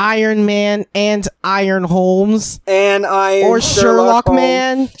stuff. Iron Man and Iron Holmes. And Or Sherlock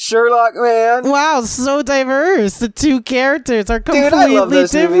Man. Sherlock Man. Wow, so diverse. The two characters are completely Dude, I love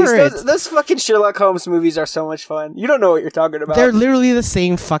those different. Movies. Those fucking Sherlock Holmes movies are so much fun. You don't know what you're talking about. They're literally the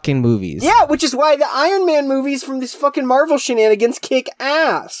same fucking movies. Yeah, which is why the Iron Man movies from this fucking Marvel shenanigans kick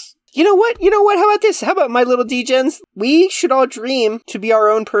ass. You know what? How about this? How about my little degens? We should all dream to be our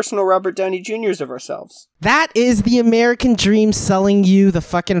own personal Robert Downey Jr.'s of ourselves. That is the American dream selling you the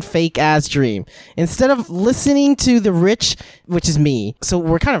fucking fake ass dream. Instead of listening to the rich, which is me. So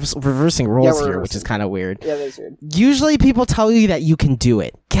we're kind of reversing roles here, which is kind of weird. Yeah, that's weird. Usually people tell you that you can do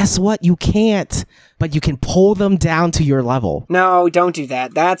it. Guess what? You can't. But you can pull them down to your level. No, don't do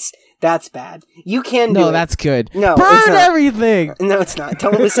that. That's bad. You can do it. No, that's good. No, burn everything! No, it's not.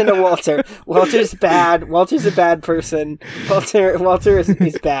 Don't listen to Walter. Walter's bad. Walter's a bad person. Walter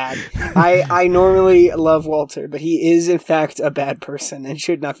is bad. I normally love Walter, but he is in fact a bad person and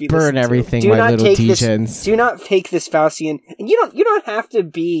should not be listened to. Burn everything, my little degens. Do not take this Faustian. And you don't have to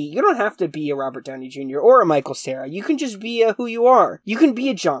be a Robert Downey Jr. or a Michael Cera. You can just be who you are. You can be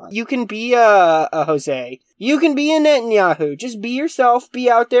a John. You can be a Jose. You can be a Netanyahu. Just be yourself. Be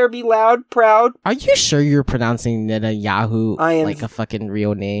out there. Be loud, proud. Are you sure you're pronouncing Netanyahu like a fucking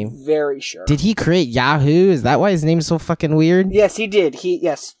real name? Very sure. Did he create Yahoo? Is that why his name's so fucking weird? Yes, he did.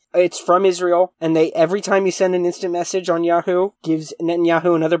 Yes. It's from Israel, and every time you send an instant message on Yahoo, gives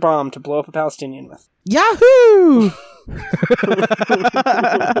Netanyahu another bomb to blow up a Palestinian with. Yahoo!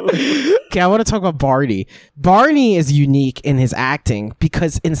 Okay, I want to talk about Barney. Barney is unique in his acting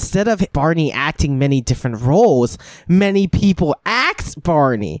because instead of Barney acting many different roles, many people act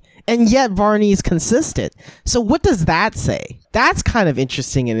Barney, and yet Barney is consistent. So what does that say? That's kind of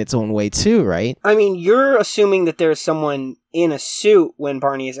interesting in its own way too, right? I mean, you're assuming that there's someone in a suit when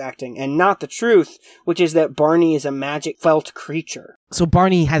Barney is acting, and not the truth, which is that Barney is a magic felt creature. So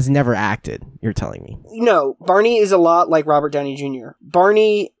Barney has never acted, you're telling me? No, Barney is a lot like Robert Downey Jr.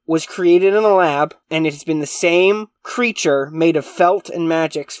 Barney was created in a lab, and it's been the same creature made of felt and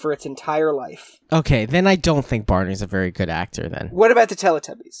magics for its entire life. Okay, then I don't think Barney's a very good actor then. What about the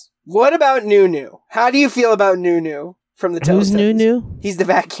Teletubbies? What about Nunu? How do you feel about Nunu? From the Teletubbies. Who's Nunu? He's the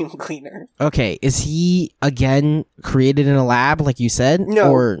vacuum cleaner. Okay, is he, again, created in a lab, like you said?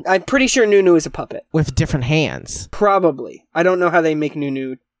 No, or I'm pretty sure Nunu is a puppet. with different hands? Probably. I don't know how they make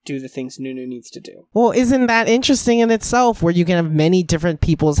Nunu do the things Nunu needs to do. Well, isn't that interesting in itself, where you can have many different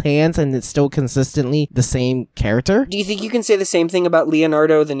people's hands and it's still consistently the same character? Do you think you can say the same thing about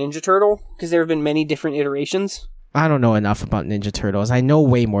Leonardo the Ninja Turtle? Because there have been many different iterations. I don't know enough about Ninja Turtles. I know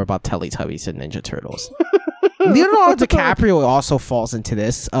way more about Teletubbies than Ninja Turtles. Leonardo DiCaprio also falls into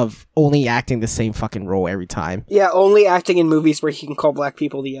this of only acting the same fucking role every time. Yeah, only acting in movies where he can call black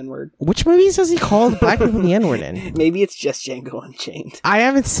people the N-word. Which movies does he call black people the N-word in? Maybe it's just Django Unchained. I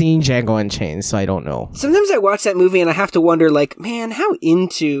haven't seen Django Unchained, so I don't know. Sometimes I watch that movie and I have to wonder, like, man, how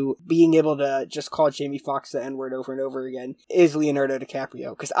into being able to just call Jamie Foxx the N-word over and over again is Leonardo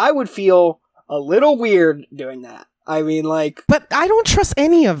DiCaprio? Because I would feel a little weird doing that. I mean, like... But I don't trust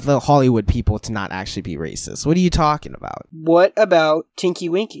any of the Hollywood people to not actually be racist. What are you talking about? What about Tinky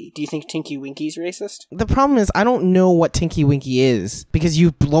Winky? Do you think Tinky Winky's racist? The problem is, I don't know what Tinky Winky is, because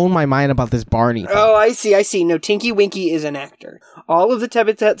you've blown my mind about this Barney thing. Oh, I see. No, Tinky Winky is an actor. All of the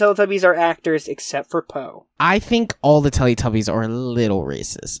Teletubbies are actors except for Poe. I think all the Teletubbies are a little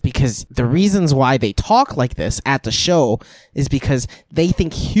racist, because the reasons why they talk like this at the show is because they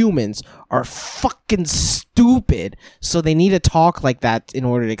think humans are fucking stupid, so they need to talk like that in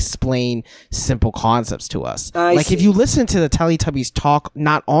order to explain simple concepts to us. If you listen to the Teletubbies talk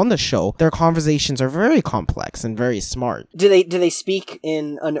not on the show, their conversations are very complex and very smart. Do they speak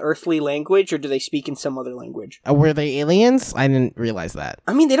in an earthly language, or do they speak in some other language? Were they aliens? I didn't realize that.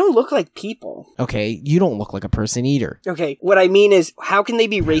 I mean, they don't look like people. Okay, you don't look like a person either. Okay, what I mean is, how can they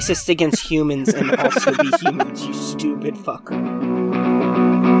be racist against humans and also be humans, you stupid fucker?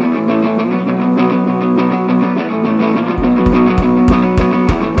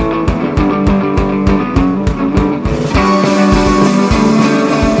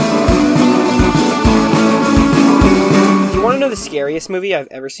 The scariest movie I've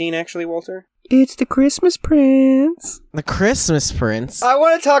ever seen, actually, Walter? It's The Christmas Prince. The Christmas Prince? I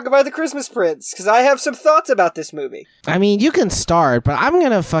want to talk about The Christmas Prince, because I have some thoughts about this movie. I mean, you can start, but I'm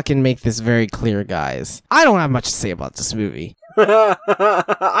gonna fucking make this very clear, guys. I don't have much to say about this movie.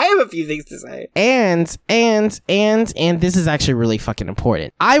 I have a few things to say. And this is actually really fucking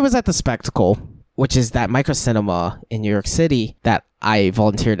important. I was at the Spectacle, which is that micro cinema in New York City that I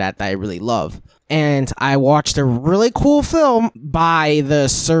volunteered at that I really love. And I watched a really cool film by the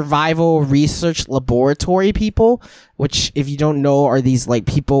Survival Research Laboratory people, which, if you don't know, are these like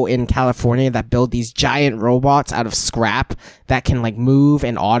people in California that build these giant robots out of scrap that can like move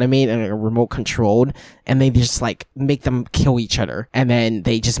and automate and are remote controlled, and they just like make them kill each other, and then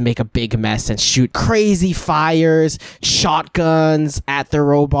they just make a big mess and shoot crazy fires, shotguns at their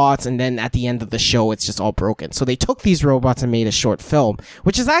robots, and then at the end of the show it's just all broken. So they took these robots and made a short film,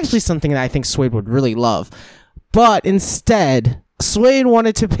 which is actually something that I think Suede would really love. But instead, Suede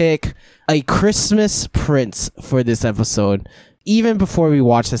wanted to pick a Christmas Prince for this episode. Even before we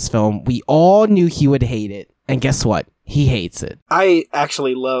watched this film, we all knew he would hate it. And guess what? He hates it. I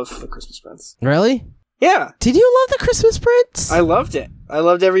actually love The Christmas Prince. Really? Yeah. Did you love The Christmas Prince? I loved it. I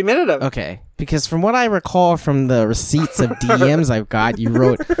loved every minute of it. Okay. Because from what I recall from the receipts of DMs I've got, you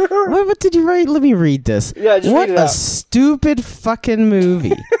wrote... What did you write? Let me read this. Yeah, just what read it out. A stupid fucking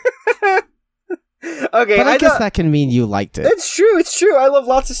movie. Okay, but I guess that can mean you liked it. It's true. I love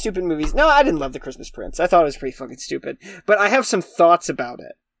lots of stupid movies. No, I didn't love The Christmas Prince. I thought it was pretty fucking stupid. But I have some thoughts about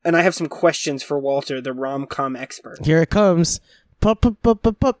it. And I have some questions for Walter, the rom-com expert. Here it comes.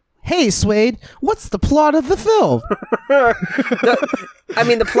 Hey, Suede, what's the plot of the film?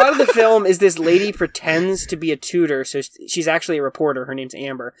 The plot of the film is this lady pretends to be a tutor. So she's actually a reporter. Her name's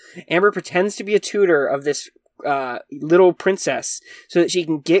Amber. Amber pretends to be a tutor of this little princess so that she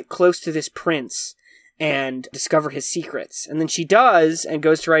can get close to this prince and discover his secrets. And then she does, and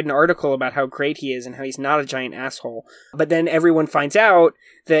goes to write an article about how great he is and how he's not a giant asshole. But then everyone finds out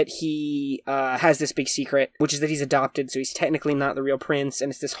that he has this big secret, which is that he's adopted, so he's technically not the real prince, and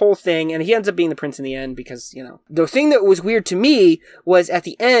it's this whole thing, and he ends up being the prince in the end because, you know. The thing that was weird to me was at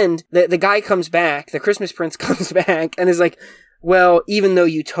the end, the guy comes back, the Christmas prince comes back, and is like, well, even though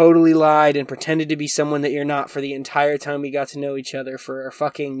you totally lied and pretended to be someone that you're not for the entire time we got to know each other for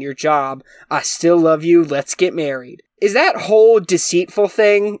fucking your job, I still love you, let's get married. Is that whole deceitful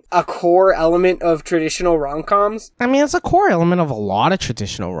thing a core element of traditional rom-coms? I mean, it's a core element of a lot of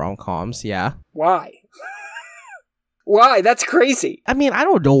traditional rom-coms, yeah. Why? Why? That's crazy. I mean, I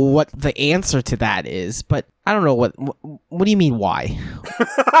don't know what the answer to that is, but I don't know what do you mean, why?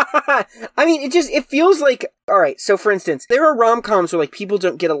 I mean, it feels like, alright, so for instance, there are rom-coms where like people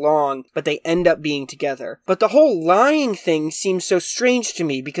don't get along, but they end up being together. But the whole lying thing seems so strange to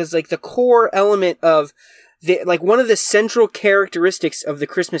me because like the core element of one of the central characteristics of the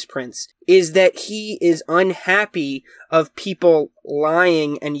Christmas Prince is that he is unhappy of people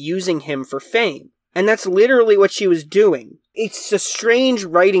lying and using him for fame. And that's literally what she was doing. It's a strange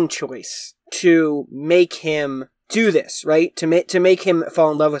writing choice to make him do this, right? To make him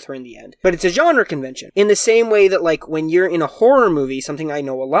fall in love with her in the end. But it's a genre convention. In the same way that, like, when you're in a horror movie, something I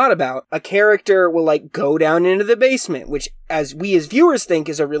know a lot about, a character will, like, go down into the basement, which, as we as viewers think,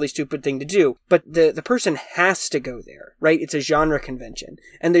 is a really stupid thing to do. But the person has to go there, right? It's a genre convention.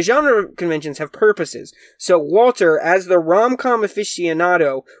 And the genre conventions have purposes. So, Walter, as the rom-com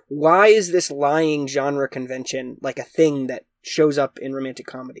aficionado, why is this lying genre convention, like, a thing that shows up in romantic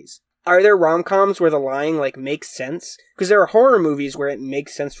comedies? Are there rom-coms where the lying, like, makes sense? Because there are horror movies where it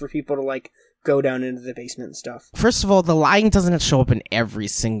makes sense for people to, like, go down into the basement and stuff. First of all, the lying doesn't show up in every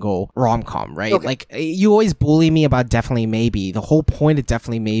single rom-com, right? Okay. Like, you always bully me about Definitely Maybe. The whole point of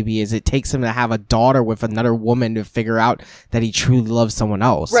Definitely Maybe is it takes him to have a daughter with another woman to figure out that he truly loves someone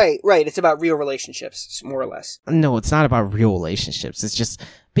else. Right. It's about real relationships, more or less. No, it's not about real relationships. It's just...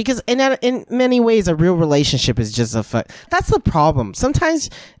 Because in many ways, a real relationship is just that's the problem. Sometimes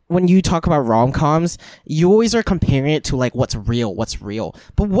when you talk about rom-coms, you always are comparing it to like what's real.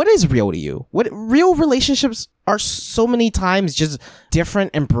 But what is real to you? What real relationships are so many times just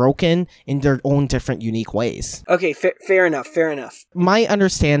different and broken in their own different, unique ways. Okay, fair enough. My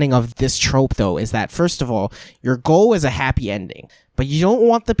understanding of this trope, though, is that, first of all, your goal is a happy ending. But you don't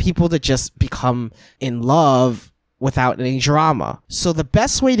want the people to just become in love without any drama. So the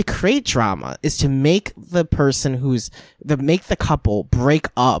best way to create drama is to make the make the couple break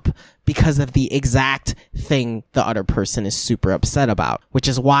up because of the exact thing the other person is super upset about, which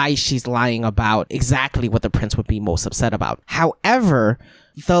is why she's lying about exactly what the prince would be most upset about. However,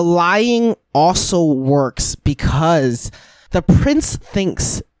 the lying also works because the prince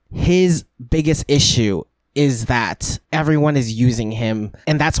thinks his biggest issue is that everyone is using him,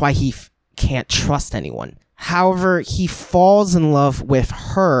 and that's why he can't trust anyone. However, he falls in love with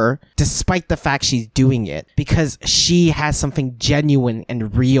her despite the fact she's doing it because she has something genuine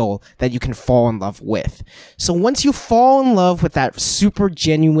and real that you can fall in love with. So once you fall in love with that super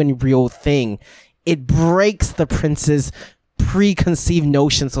genuine real thing, it breaks the prince's preconceived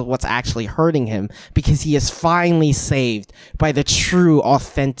notions of what's actually hurting him because he is finally saved by the true,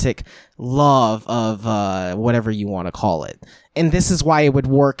 authentic love of whatever you want to call it. And this is why it would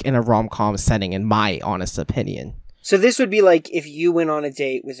work in a rom-com setting, in my honest opinion. So this would be like if you went on a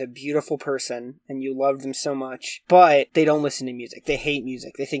date with a beautiful person and you loved them so much, but they don't listen to music. They hate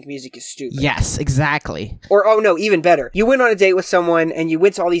music. They think music is stupid. Yes, exactly. Or, oh no, even better. You went on a date with someone and you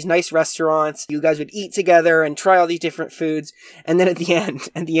went to all these nice restaurants. You guys would eat together and try all these different foods. And then at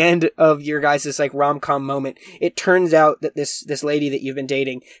the end of your guys' like rom-com moment, it turns out that this lady that you've been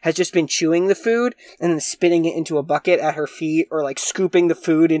dating has just been chewing the food and then spitting it into a bucket at her feet, or like scooping the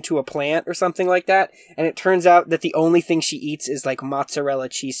food into a plant or something like that. And it turns out that the only thing she eats is like mozzarella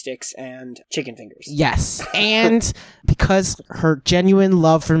cheese sticks and chicken fingers. Yes. And because her genuine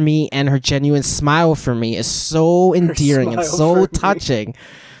love for me and her genuine smile for me is so endearing and so touching.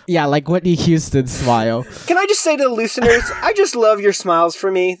 Yeah, like Whitney Houston's smile. Can I just say to the listeners, I just love your smiles for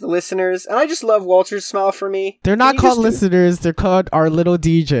me, the listeners, and I just love Walter's smile for me. They're not called listeners, they're called our little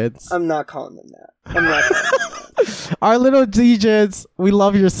DJs. I'm not calling them that. I'm not calling them that. Our little DJs, we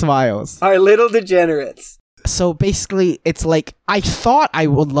love your smiles. Our little degenerates. So basically, it's like, I thought I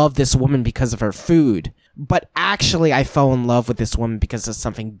would love this woman because of her food, but actually I fell in love with this woman because of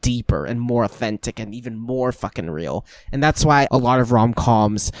something deeper and more authentic and even more fucking real. And that's why a lot of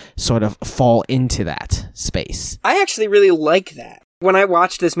rom-coms sort of fall into that space. I actually really like that. When I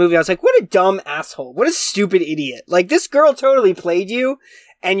watched this movie, I was like, what a dumb asshole. What a stupid idiot. Like, this girl totally played you.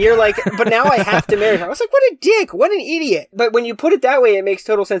 And you're like, but now I have to marry her. I was like, what a dick. What an idiot. But when you put it that way, it makes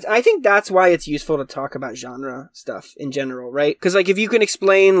total sense. I think that's why it's useful to talk about genre stuff in general, right? Because like if you can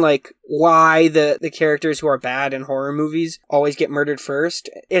explain like why the characters who are bad in horror movies always get murdered first,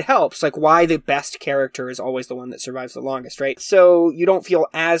 it helps. Like why the best character is always the one that survives the longest, right? So you don't feel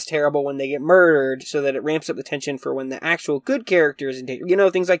as terrible when they get murdered, so that it ramps up the tension for when the actual good characters and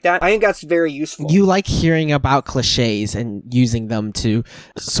things like that. I think that's very useful. You like hearing about cliches and using them to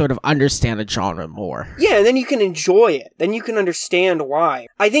sort of understand a genre more. Yeah, and then you can enjoy it. Then you can understand why.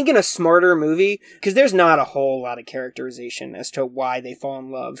 I think in a smarter movie, because there's not a whole lot of characterization as to why they fall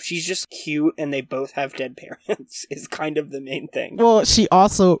in love. She's just cute and they both have dead parents is kind of the main thing. Well, she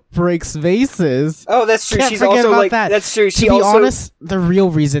also breaks vases. Oh, that's true. She's also like that. That's true. To be honest, the real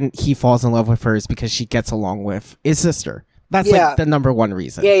reason he falls in love with her is because she gets along with his sister. That's like the number one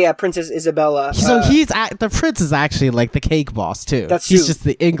reason. Yeah, Princess Isabella. So the prince is actually like the cake boss too. That's true. He's just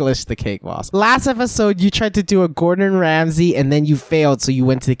the cake boss. Last episode, you tried to do a Gordon Ramsay and then you failed, so you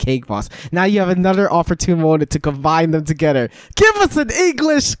went to the cake boss. Now you have another opportune moment to combine them together. Give us an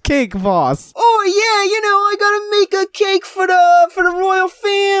English cake boss. Oh yeah, I gotta make a cake for the royal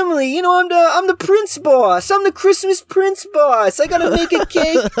family. I'm the prince boss. I'm the Christmas prince boss. I gotta make a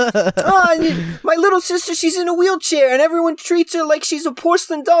cake. My little sister, she's in a wheelchair, and everyone treats her like she's a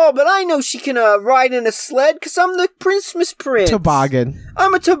porcelain doll, but I know she can ride in a sled because I'm the Christmas prince. Toboggan.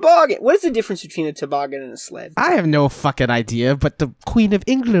 I'm a toboggan. What is the difference between a toboggan and a sled? I have no fucking idea, but the Queen of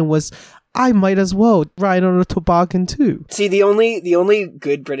England was, I might as well ride on a toboggan too. See, the only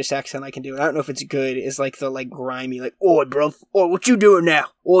good British accent I can do, and I don't know if it's good, is like the grimy, like, "Oi, bro, oh, what you doing now?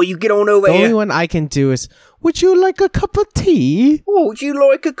 Oh, you get on over here." The only one I can do is, "Would you like a cup of tea?" "Oh, would you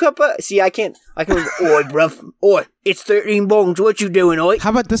like a cup of..." See, I can "Oi, bruv. Oi, it's 13 bongs. What you doing, oi?"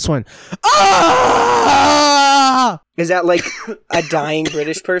 How about this one? Ah! Is that like a dying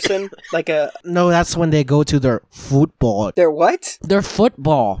British person? No, that's when they go to their football. Their what? Their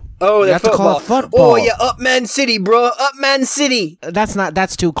football. Oh, their football. To call it football. Oh, yeah, up Man City, bro. Up Man City.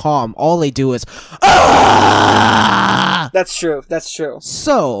 That's too calm. All they do is, ah! That's true.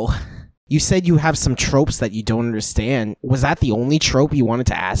 So, you said you have some tropes that you don't understand. Was that the only trope you wanted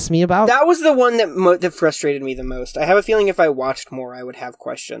to ask me about? That was the one that frustrated me the most. I have a feeling if I watched more, I would have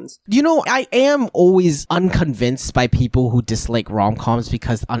questions. I am always unconvinced by people who dislike rom-coms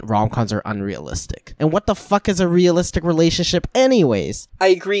because rom-coms are unrealistic. And what the fuck is a realistic relationship anyways? I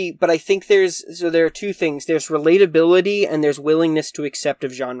agree, but I think there are two things. There's relatability and there's willingness to accept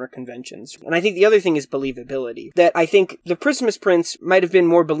of genre conventions. And I think the other thing is believability. That I think the Christmas Prince might have been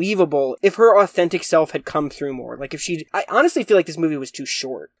more believable if her authentic self had come through more. I honestly feel like this movie was too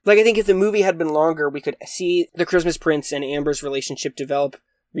short. I think if the movie had been longer, we could see the Christmas Prince and Amber's relationship develop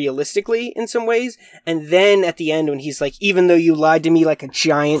realistically in some ways. And then at the end, when he's like, "Even though you lied to me like a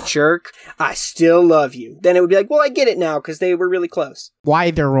giant jerk, I still love you." Then it would be like, well, I get it now because they were really close.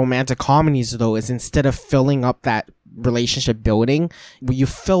 Why they're romantic comedies though is instead of filling up that relationship building, you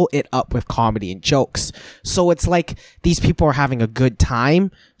fill it up with comedy and jokes. So it's like these people are having a good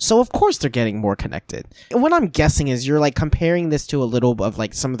time, so of course they're getting more connected. And what I'm guessing is you're comparing this to a little of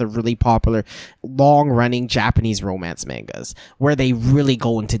some of the really popular long-running Japanese romance mangas where they really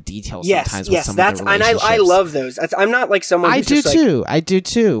go into detail sometimes with some of the relationships. And I love those. I'm not like someone who's I do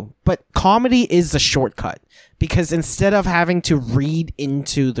too. But comedy is the shortcut. Because instead of having to read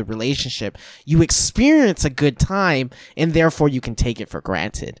into the relationship, you experience a good time, and therefore you can take it for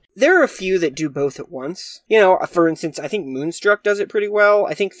granted. There are a few that do both at once. For instance, I think Moonstruck does it pretty well.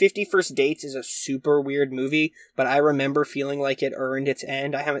 I think 50 First Dates is a super weird movie, but I remember feeling like it earned its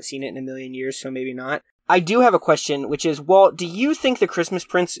end. I haven't seen it in a million years, so maybe not. I do have a question, which is, Walt, do you think the Christmas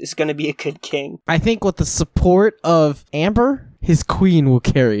Prince is going to be a good king? I think with the support of Amber, his queen will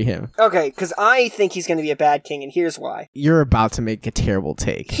carry him. Okay, because I think he's going to be a bad king, and here's why. You're about to make a terrible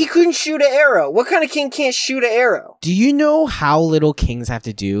take. He couldn't shoot an arrow. What kind of king can't shoot an arrow? Do you know how little kings have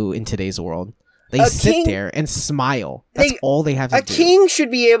to do in today's world? They sit there and smile. That's all they have to do. A king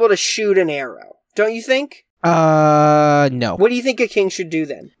should be able to shoot an arrow. Don't you think? No. What do you think a king should do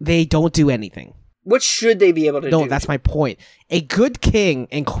then? They don't do anything. What should they be able to do? No, that's my point. A good king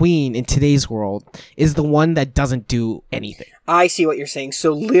and queen in today's world is the one that doesn't do anything. I see what you're saying.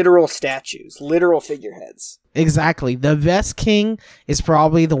 So literal statues, literal figureheads. Exactly. The best king is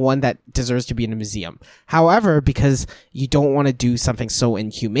probably the one that deserves to be in a museum. However, because you don't want to do something so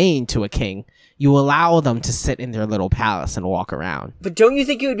inhumane to a king, You allow them to sit in their little palace and walk around. But don't you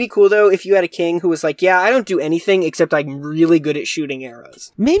think it would be cool, though, if you had a king who was like, yeah, I don't do anything except I'm really good at shooting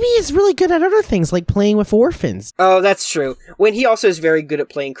arrows? Maybe he's really good at other things, like playing with orphans. Oh, that's true. When he also is very good at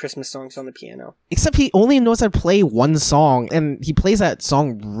playing Christmas songs on the piano. Except he only knows how to play one song, and he plays that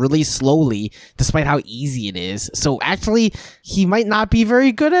song really slowly, despite how easy it is. So actually, he might not be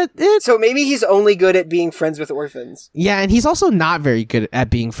very good at it. So maybe he's only good at being friends with orphans. Yeah, and he's also not very good at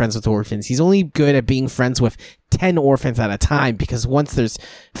being friends with orphans. He's only good at being friends with 10 orphans at a time, because once there's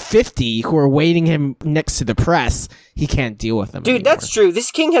 50 who are waiting him next to the press, he can't deal with them anymore. That's true.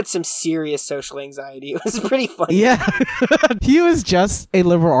 This king had some serious social anxiety. It was pretty funny. Yeah. He was just a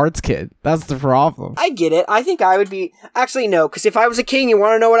liberal arts kid. That's the problem. I get it. I think I would be... Actually, no, because if I was a king, you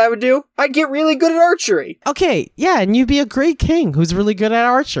want to know what I would do? I'd get really good at archery. Okay, yeah, and you'd be a great king who's really good at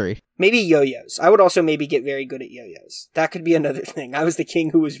archery. Maybe yo-yos. I would also maybe get very good at yo-yos. That could be another thing. I was the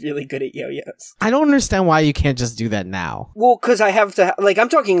king who was really good at yo-yos. I don't understand why you can't just do that now. Well, because I have to... I'm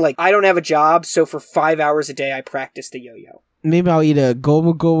talking I don't have a job, so for 5 hours a day, I practice the yo-yo. Maybe I'll eat a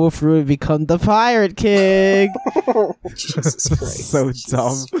gomu gomu fruit and become the pirate king. Jesus Christ. So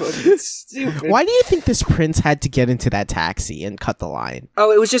dumb. Stupid. Why do you think this prince had to get into that taxi and cut the line?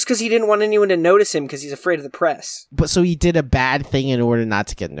 Oh, it was just because he didn't want anyone to notice him because he's afraid of the press. But so he did a bad thing in order not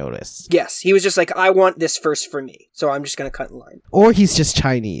to get noticed? Yes, he was just like, I want this first for me, so I'm just going to cut in line. Or he's just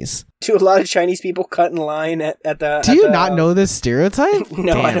Chinese. Do a lot of Chinese people cut in line at the... Do you not know this stereotype?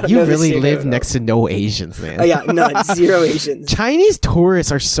 No, damn, I don't you know really this live next to no Asians, man. Oh yeah, none. Zero Asians. Chinese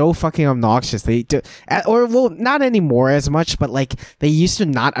tourists are so fucking obnoxious. They do, not anymore as much, but they used to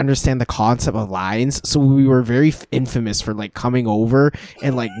not understand the concept of lines, so we were very infamous for coming over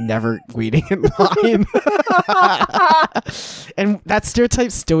and never waiting in line. And that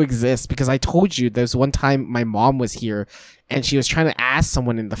stereotype still exists, because I told you there's one time my mom was here and she was trying to ask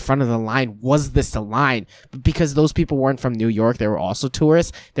someone in the front of the line, was this the line? But because those people weren't from New York, they were also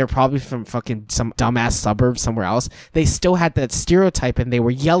tourists. They were probably from fucking some dumbass suburb somewhere else. They still had that stereotype, and they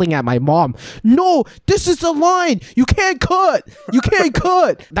were yelling at my mom, no, this is the line! You can't cut! You can't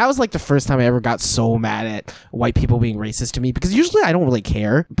cut! That was the first time I ever got so mad at white people being racist to me, because usually I don't really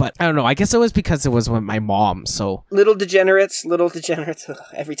care. But I don't know, I guess it was because it was with my mom, so... Little degenerates. Ugh,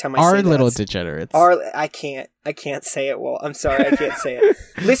 every time I say that. Our little degenerates. I can't say it well. I'm sorry, I can't say it.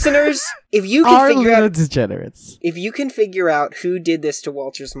 Listeners, if you can figure out degenerates. If you can figure out who did this to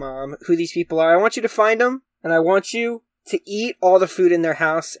Walter's mom, who these people are, I want you to find them, and I want you to eat all the food in their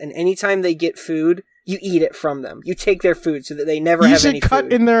house, and anytime they get food, you eat it from them. You take their food so that they never have any food. You should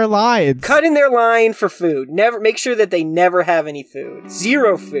cut in their lines. Cut in their line for food. Never make sure that they never have any food.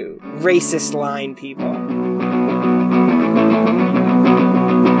 Zero food. Racist line, people.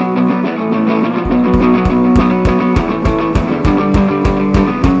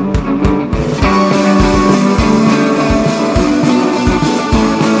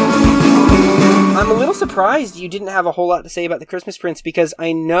 Surprised you didn't have a whole lot to say about The Christmas Prince, because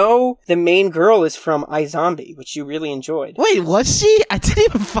I know the main girl is from iZombie, which you really enjoyed. Wait, was she? I didn't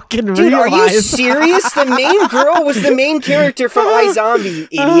even fucking realize. Dude, are you serious? The main girl was the main character from iZombie, you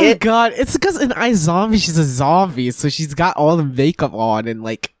idiot. Oh god, it's because in iZombie she's a zombie, so she's got all the makeup on and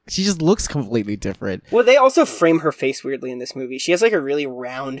she just looks completely different. Well, they also frame her face weirdly in this movie. She has a really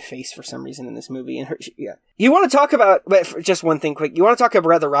round face for some reason in this movie. And yeah. You want to talk about, just one thing quick. You want to talk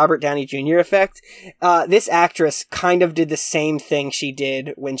about the Robert Downey Jr. effect? This actress kind of did the same thing she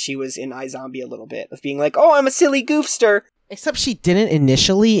did when she was in iZombie a little bit, of being like, oh, I'm a silly goofster. Except she didn't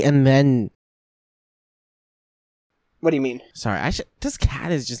initially, and then... What do you mean? Sorry, this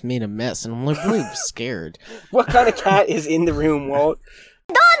cat has just made a mess, and I'm really scared. What kind of cat is in the room, Walt?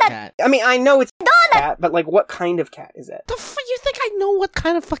 Cat. I mean, I know it's a cat, but what kind of cat is it? You think I know what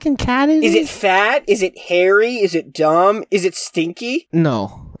kind of fucking cat it is? Is it fat? Is it hairy? Is it dumb? Is it stinky?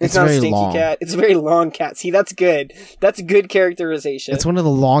 No. It's not a stinky cat. It's a very long cat. See, that's good. That's good characterization. It's one of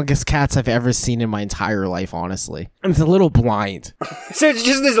the longest cats I've ever seen in my entire life, honestly. And it's a little blind. So it's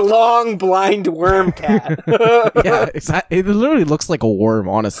just this long, blind worm cat. Yeah, it literally looks like a worm,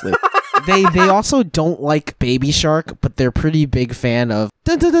 honestly. They also don't like Baby Shark, but they're pretty big fan of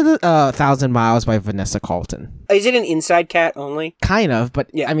 1,000 Miles by Vanessa Carlton. Is it an inside cat only? Kind of,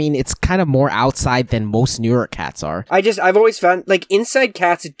 but yeah. I mean, it's kind of more outside than most New York cats are. I've always found, inside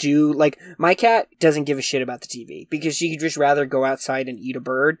cats do, my cat doesn't give a shit about the TV, because she'd just rather go outside and eat a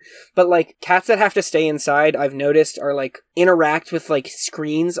bird. But, cats that have to stay inside, I've noticed, are, interact with,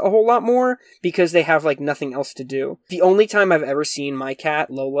 screens a whole lot more, because they have, nothing else to do. The only time I've ever seen my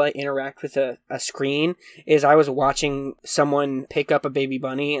cat, Lola, interact react with a screen is I was watching someone pick up a baby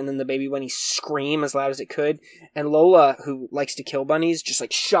bunny and then the baby bunny scream as loud as it could. And Lola, who likes to kill bunnies, just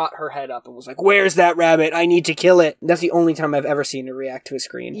like shot her head up and was like, "Where's that rabbit? I need to kill it." That's the only time I've ever seen her react to a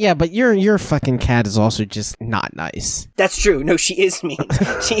screen. Yeah, but your fucking cat is also just not nice. That's true. No, she is mean.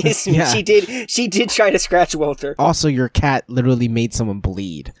 She is mean. Yeah. She did try to scratch Walter. Also, your cat literally made someone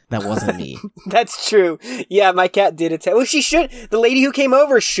bleed. That wasn't me. That's true. Yeah, my cat did attack. Well, she should. The lady who came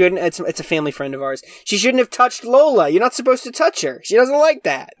over shouldn't. It's a family friend of ours. She shouldn't have touched Lola. You're not supposed to touch her. She doesn't like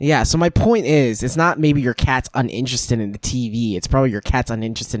that. Yeah, so my point is, it's not maybe your cat's uninterested in the TV. It's probably your cat's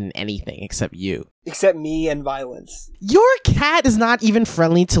uninterested in anything except you. Except me and violence. Your cat is not even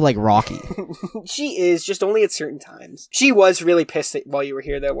friendly to, like, Rocky. She is, just only at certain times. She was really pissed while you were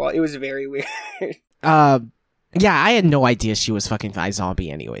here, though. Well, it was very weird. Yeah, I had no idea she was fucking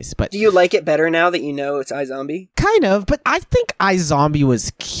iZombie anyways, but... Do you like it better now that you know it's iZombie? Kind of, but I think iZombie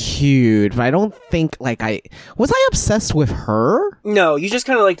was cute, but I don't think, like, Was I obsessed with her? No, you just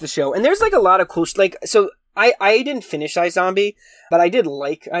kind of liked the show. And there's, like, a lot of cool... I didn't finish iZombie, but I did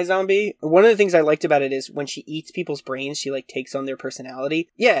like iZombie. One of the things I liked about it is when she eats people's brains, she, like, takes on their personality.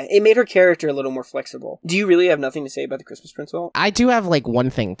 Yeah, it made her character a little more flexible. Do you really have nothing to say about The Christmas Prince? I do have, like, one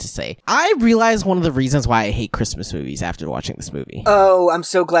thing to say. I realized one of the reasons why I hate Christmas movies after watching this movie. Oh, I'm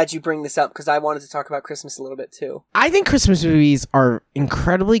so glad you bring this up, because I wanted to talk about Christmas a little bit, too. I think Christmas movies are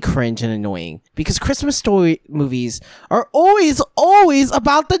incredibly cringe and annoying, because Christmas story movies are always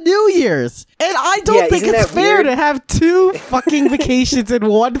about the New Year's. And I don't think it's fair to have two fucking vacations in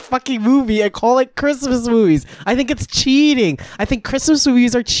one fucking movie and call it Christmas movies. I think it's cheating. I think Christmas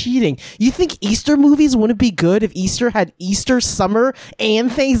movies are cheating. You think Easter movies wouldn't be good if Easter had Easter, summer,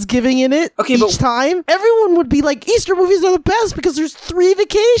 and Thanksgiving in it each time? Everyone would be like, Easter movies are the best because there's 3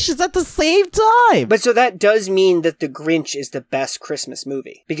 vacations at the same time. But so that does mean that The Grinch is the best Christmas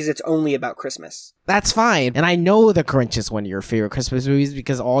movie because it's only about Christmas. That's fine. And I know The Grinch is one of your favorite Christmas movies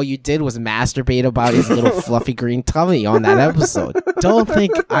because all you did was masturbate about his little fluffy green tummy on that episode. Don't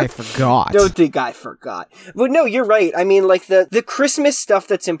think I forgot. Don't think I forgot. But no, you're right. I mean, like, the Christmas stuff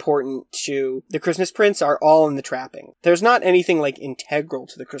that's important to The Christmas Prince are all in the trapping. There's not anything, like, integral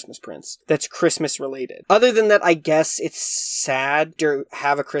to The Christmas Prince that's Christmas related. Other than that, I guess it's sad to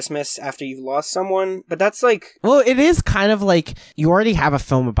have a Christmas after you've lost someone, but that's like... Well, it is kind of like you already have a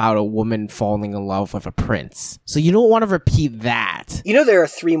film about a woman falling in love with a prince. So you don't want to repeat that. You know there are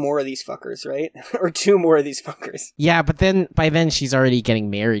 3 more of these fuckers, right? Or 2 more of these fuckers. Yeah, but then by then she's already getting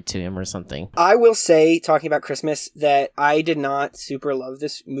married to him or something. I will say, talking about Christmas, that I did not super love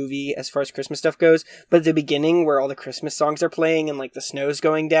this movie as far as Christmas stuff goes, but at the beginning where all the Christmas songs are playing and like the snow's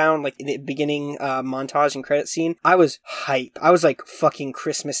going down, like in the beginning montage and credit scene, I was hype. I was like fucking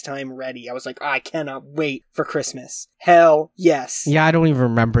Christmas time ready. I was like, I cannot wait for Christmas. Hell yes. Yeah, I don't even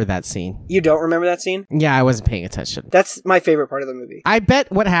remember that scene. You don't remember that scene? Yeah, I wasn't paying attention. That's my favorite part of the movie. I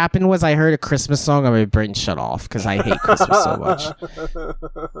bet what happened was I heard a Christmas song and my brain shut off because I hate Christmas so much.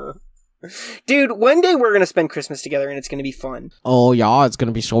 Dude, one day we're gonna spend Christmas together and it's gonna be fun. Oh yeah, it's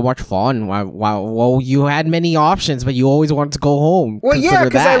gonna be so much fun. Well, you had many options, but you always wanted to go home. Well, yeah,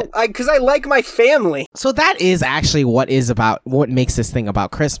 because I like my family. So that is actually what makes this thing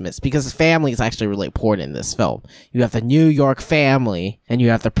about Christmas, because family is actually really important in this film. You have the New York family and you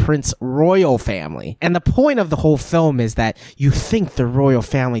have the Prince royal family, and the point of the whole film is that you think the royal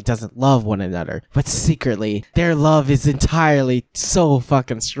family doesn't love one another, but secretly their love is entirely so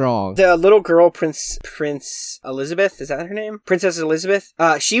fucking strong. The little girl, Prince Elizabeth, is that her name? Princess Elizabeth?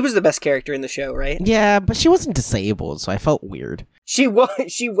 She was the best character in the show, right? Yeah, but she wasn't disabled, so I felt weird. She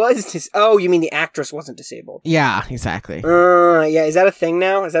was oh, you mean the actress wasn't disabled? Yeah, exactly. Yeah, is that a thing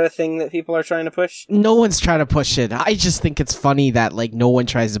now? Is that a thing that people are trying to push? No one's trying to push it. I just think it's funny that, like, no one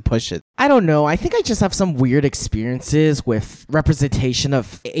tries to push it. I don't know. I think I just have some weird experiences with representation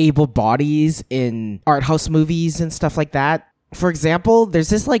of able bodies in art house movies and stuff like that. For example, there's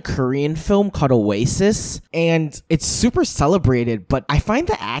this like Korean film called Oasis, and it's super celebrated, but I find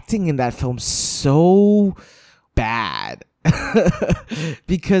the acting in that film so bad.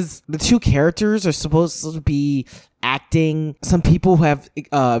 Because the 2 characters are supposed to be acting some people who have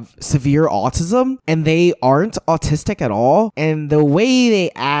severe autism, and they aren't autistic at all. And the way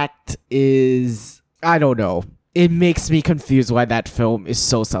they act is, I don't know. It makes me confused why that film is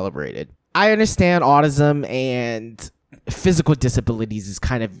so celebrated. I understand autism and physical disabilities is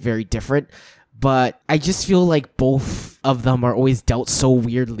kind of very different, but I just feel like both of them are always dealt so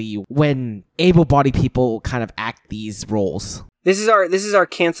weirdly when able-bodied people kind of act these roles. This is our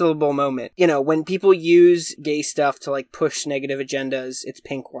cancelable moment. You know, when people use gay stuff to like push negative agendas, it's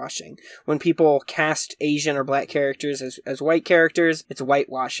pinkwashing. When people cast Asian or black characters as white characters, it's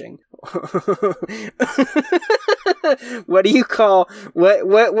whitewashing. What do you call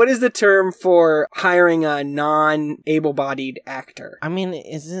what is the term for hiring a non-able-bodied actor? I mean,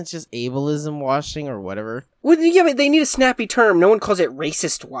 isn't it just ableism washing or whatever? Well, yeah, but they need a snappy term. No one calls it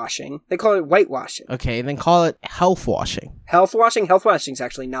racist washing. They call it whitewashing. Okay, then call it health washing. Health washing? Health washing is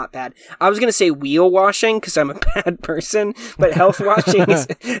actually not bad. I was going to say wheel washing because I'm a bad person, but health washing is...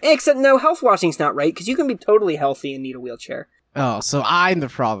 Except, no, health washing's not right because you can be totally healthy and need a wheelchair. Oh, so I'm the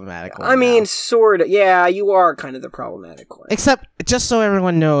problematic one. I mean, sort of. Yeah, you are kind of the problematic one. Except, just so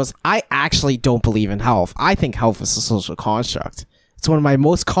everyone knows, I actually don't believe in health. I think health is a social construct. It's one of my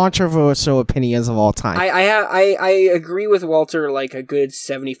most controversial opinions of all time. I agree with Walter like a good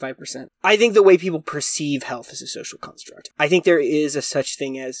 75%. I think the way people perceive health is a social construct. I think there is a such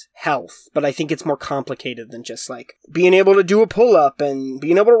thing as health, but I think it's more complicated than just like being able to do a pull-up and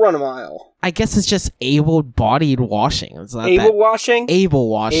being able to run a mile. I guess it's just able-bodied washing. It's not washing? Able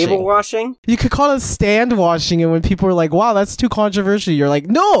washing. Able washing? You could call it stand washing, and when people are like, wow, that's too controversial, you're like,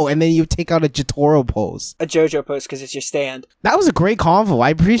 no! And then you take out a Jotaro pose. A JoJo pose, because it's your stand. That was a great convo.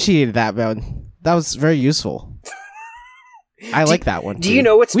 I appreciated that, man. That was very useful. I like that one. Do you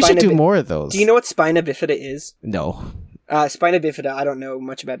know what we should do more of those. Do you know what spina bifida is? No. Spina bifida, I don't know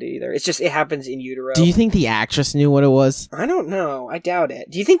much about it either. It's just, it happens in utero. Do you think the actress knew what it was? I don't know. I doubt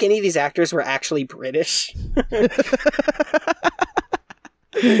it. Do you think any of these actors were actually British?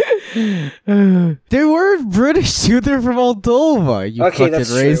 They were British too. They're from Moldova. You fucking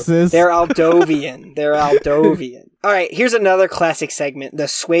that's racist. True. They're Aldovian. They're Aldovian. All right, here's another classic segment. The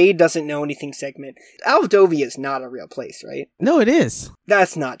Swade doesn't know anything segment. Aldovia is not a real place, right? No, it is.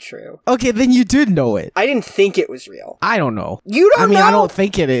 That's not true. Okay, then you did know it. I didn't think it was real. I don't know. You don't know? I don't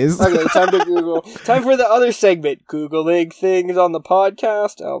think it is. Okay, time to Google. Time for the other segment. Googling things on the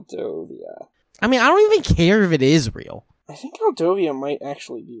podcast. Aldovia. I mean, I don't even care if it is real. I think Aldovia might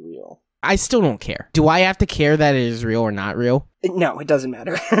actually be real. I still don't care. Do I have to care that it is real or not real? No, it doesn't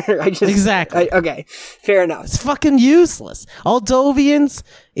matter. Exactly. Okay, fair enough. It's fucking useless. Moldovians,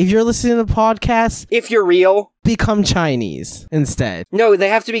 if you're listening to the podcast, if you're real, become Chinese instead. No, they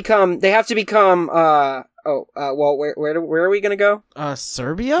have to become, well, where are we gonna go?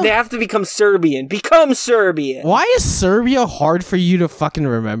 Serbia? They have to become Serbian. Become Serbian. Why is Serbia hard for you to fucking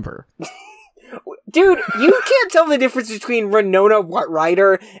remember? Dude, you can't tell the difference between Winona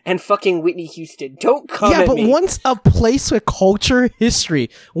Ryder and fucking Whitney Houston. Don't come at me. Yeah, but one's a place with culture, history.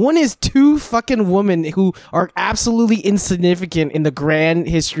 One is two fucking women who are absolutely insignificant in the grand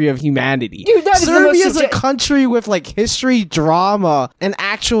history of humanity. Dude, that is Serbia's a country with, like, history, drama, and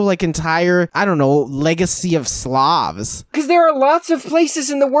actual, like, entire, I don't know, legacy of Slavs. Because there are lots of places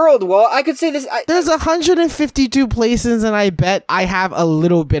in the world. Well, I could say this. There's 152 places, and I bet I have a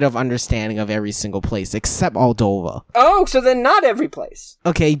little bit of understanding of every single place, except Moldova. Oh, so then not every place.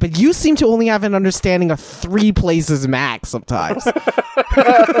 Okay, but you seem to only have an understanding of 3 places max sometimes.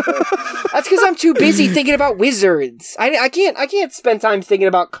 That's because I'm too busy thinking about wizards. I can't spend time thinking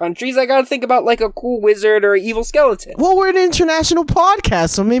about countries. I gotta think about like a cool wizard or an evil skeleton. Well, we're an international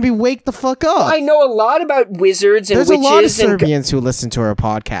podcast, so maybe wake the fuck up. I know a lot about wizards and witches. There's a lot of Serbians who listen to our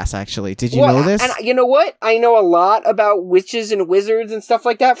podcast, actually. Did you know this? And you know what? I know a lot about witches and wizards and stuff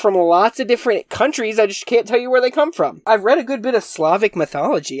like that from lots of different countries. I just can't tell you where they come from. I've read a good bit of Slavic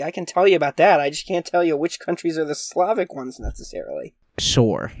mythology. I can tell you about that. I just can't tell you which countries are the Slavic ones necessarily.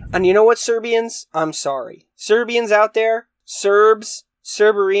 Sure. And you know what, Serbians? I'm sorry. Serbians out there, Serbs,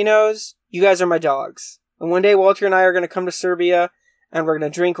 Cerberinos, you guys are my dogs. And one day Walter and I are going to come to Serbia and we're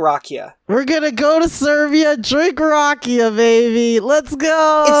going to drink rakia. We're going to go to Serbia, drink rakia, baby. Let's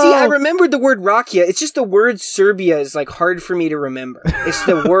go. And see, I remembered the word rakia. It's just the word Serbia is like hard for me to remember. It's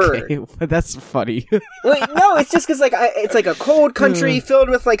the word. Okay, that's funny. No, it's just because like it's like a cold country filled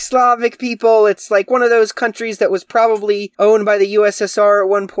with like Slavic people. It's like one of those countries that was probably owned by the USSR at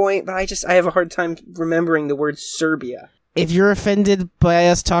one point. But I have a hard time remembering the word Serbia. If you're offended by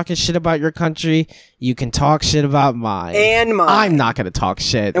us talking shit about your country, you can talk shit about mine. And mine. I'm not going to talk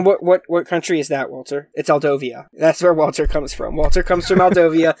shit. And what country is that, Walter? It's Aldovia. That's where Walter comes from. Walter comes from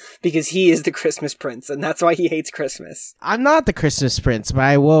Aldovia because he is the Christmas prince, and that's why he hates Christmas. I'm not the Christmas prince, but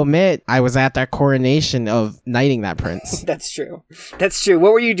I will admit I was at that coronation of knighting that prince. That's true. That's true.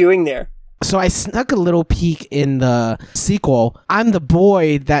 What were you doing there? So I snuck a little peek in the sequel. I'm the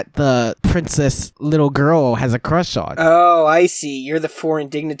boy that the princess little girl has a crush on. Oh, I see. You're the foreign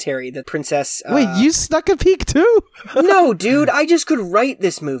dignitary, the princess. Wait, you snuck a peek too? No, dude, I just could write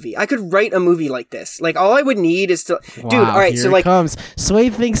this movie. I could write a movie like this. Like, all I would need is to... Wow, dude, all right, here so it like... comes. Sway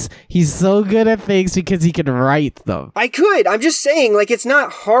thinks he's so good at things because he can write them. I could. I'm just saying, like, it's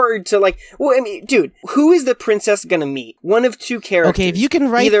not hard to, like... Well, I mean, dude, who is the princess gonna meet? One of two characters. Okay, if you can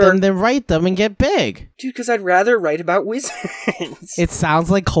write them, then write them and get big. Dude, because I'd rather write about wizards. It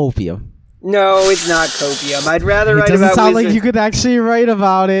sounds like copium. No, it's not copium. I'd rather write about wizards. It doesn't sound wizards. like you could actually write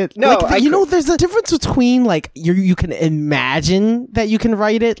about it. No, like, you know, there's a difference between, like, you can imagine that you can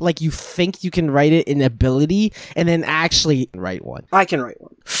write it, like, you think you can write it in ability, and then actually write one. I can write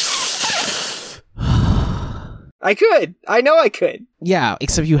one. I could. I know I could. Yeah,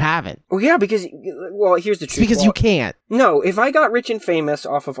 except you haven't. Well, yeah, because... Well, here's the truth. It's because you can't. No, if I got rich and famous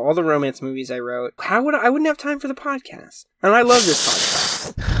off of all the romance movies I wrote, I wouldn't have time for the podcast. And I love this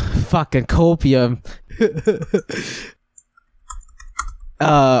podcast. Fucking copium.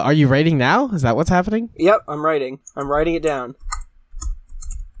 Are you writing now? Is that what's happening? Yep, I'm writing. I'm writing it down.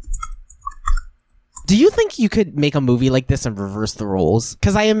 Do you think you could make a movie like this and reverse the roles?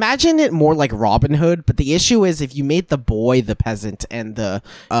 Because I imagine it more like Robin Hood, but the issue is if you made the boy the peasant and the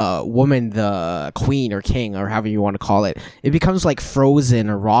woman the queen or king or however you want to call it, it becomes like Frozen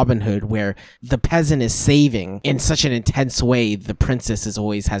or Robin Hood where the peasant is saving in such an intense way the princess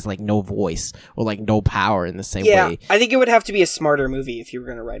always has like no voice or like no power in the same way. Yeah, I think it would have to be a smarter movie if you were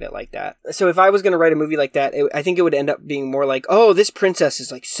going to write it like that. So if I was going to write a movie like that, I think it would end up being more like, oh, this princess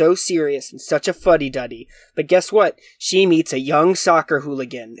is like so serious and such a fuddy-duddy. But guess what? She meets a young soccer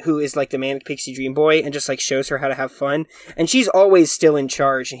hooligan who is like the manic pixie dream boy and just like shows her how to have fun. And she's always still in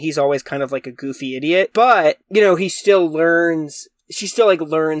charge and he's always kind of like a goofy idiot. But, you know, she still like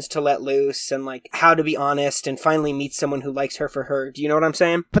learns to let loose and like how to be honest and finally meets someone who likes her for her. Do you know what I'm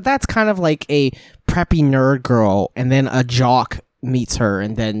saying? But that's kind of like a preppy nerd girl and then a jock meets her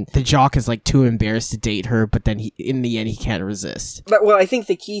and then the jock is like too embarrassed to date her, but then in the end he can't resist. But well, I think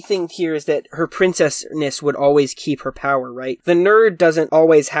the key thing here is that her princessness would always keep her power, right? The nerd doesn't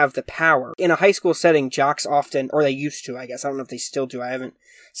always have the power. In a high school setting, jocks often, or they used to, I guess, I don't know if they still do, I haven't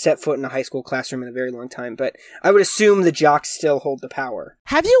set foot in a high school classroom in a very long time, but I would assume the jocks still hold the power.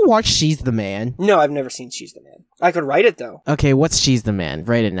 Have you watched She's the Man? No, I've never seen She's the Man. I could write it, though. Okay, what's She's the Man?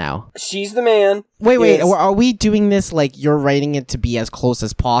 Write it now. She's the Man. Wait, are we doing this like you're writing it to be as close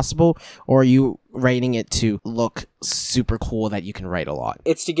as possible, or are you writing it to look super cool that you can write a lot?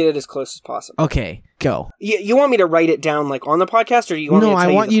 It's to get it as close as possible. Okay, go. You want me to write it down like on the podcast, or do you want me to tell you the plot?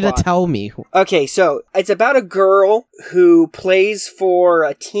 No, I want you to tell me. Okay, so it's about a girl who plays for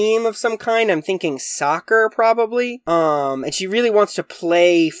a team of some kind. I'm thinking soccer, probably. And she really wants to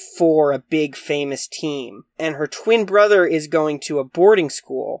play for a big famous team. And her twin brother is going to a boarding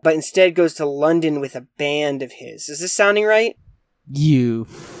school, but instead goes to London with a band of his. Is this sounding right? You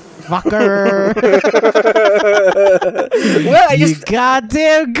fucker. Well, you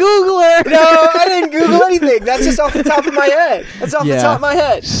goddamn Googler. No, I didn't Google anything. That's just off the top of my head. That's off the top of my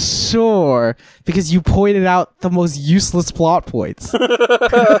head. Sure, because you pointed out the most useless plot points. Well,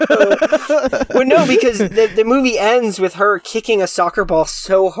 no, because the movie ends with her kicking a soccer ball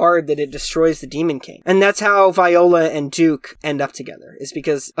so hard that it destroys the Demon King. And that's how Viola and Duke end up together, is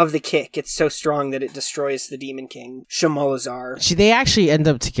because of the kick. It's so strong that it destroys the Demon King, Shamolazar. They actually end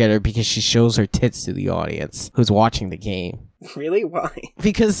up together because she shows her tits to the audience who's watching the game. Really? Why?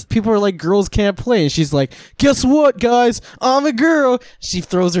 Because people are like, girls can't play. And she's like, guess what, guys? I'm a girl. She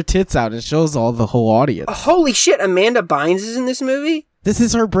throws her tits out and shows all the whole audience. Holy shit, Amanda Bynes is in this movie? This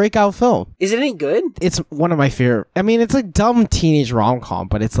is her breakout film. Is it any good? It's one of my favorite. I mean, it's a dumb teenage rom-com,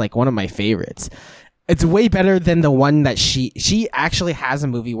 but it's like one of my favorites. It's way better than the one that she actually has a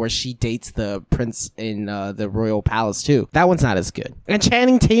movie where she dates the prince in the royal palace too. That one's not as good. And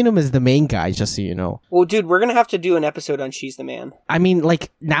Channing Tatum is the main guy, just so you know. Well, dude, we're gonna have to do an episode on She's the Man. I mean,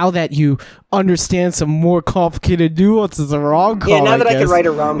 like, now that you understand some more complicated nuances of rom-com. Yeah, now that I can write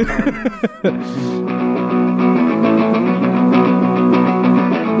a rom-com.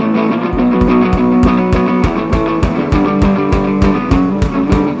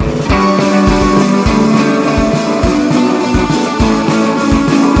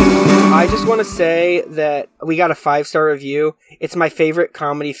 I just want to say that we got a 5-star review. It's my favorite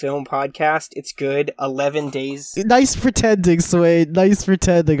comedy film podcast. It's good. 11 days. Nice pretending, Sway. Nice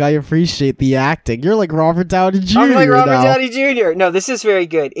pretending. I appreciate the acting. You're like Robert Downey Jr. I'm like Robert Downey Jr. No, this is very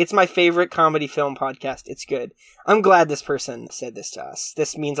good. It's my favorite comedy film podcast. It's good. I'm glad this person said this to us.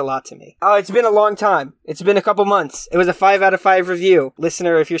 This means a lot to me. Oh, it's been a long time. It's been a couple months. It was a 5 out of 5 review.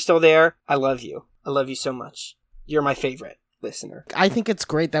 Listener, if you're still there, I love you. I love you so much. You're my favorite listener. I think it's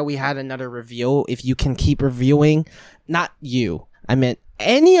great that we had another review. If you can keep reviewing, not you, I meant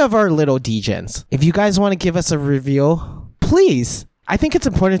any of our little degens. If you guys want to give us a review, please. I think it's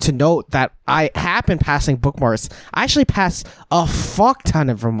important to note that I have been passing bookmarks. I actually passed a fuck ton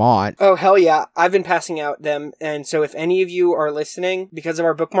of Vermont. Oh, hell yeah. I've been passing out them. And so if any of you are listening because of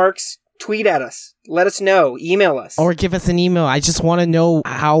our bookmarks, tweet at us. Let us know. Email us. Or give us an email. I just want to know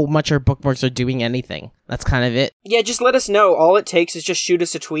how much our bookmarks are doing anything. That's kind of it. Yeah, just let us know. All it takes is just shoot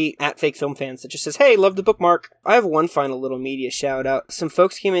us a tweet at Fake Film Fans that just says, hey, love the bookmark. I have one final little media shout out. Some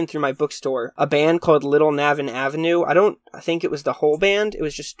folks came in through my bookstore. A band called Little Navin Avenue. I think it was the whole band. It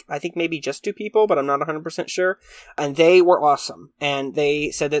was just, I think maybe just 2 people, but I'm not 100% sure. And they were awesome. And they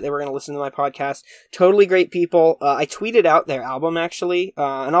said that they were going to listen to my podcast. Totally great people. I tweeted out their album, actually.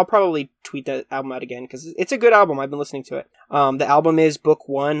 And I'll probably tweet that album out again because it's a good album. I've been listening to it. The album is Book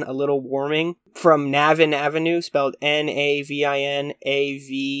 1, A Little Warming, from Navin Avenue, spelled Navinavene.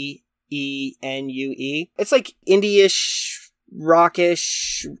 It's like indie-ish,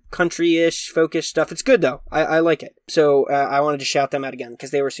 rock-ish, country-ish, folk-ish stuff. It's good, though. I like it. So I wanted to shout them out again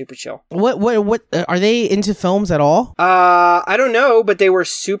because they were super chill. What are they into films at all? I don't know, but they were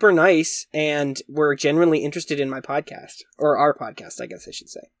super nice and were genuinely interested in my podcast. Or our podcast, I guess I should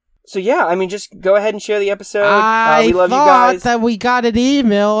say. So yeah, I mean, just go ahead and share the episode. We love you guys. That we got an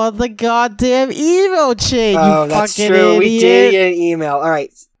email on the goddamn email chain. Oh, that's true. Idiot. We did get an email. All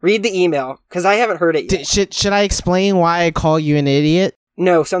right, read the email because I haven't heard it yet. Should I explain why I call you an idiot?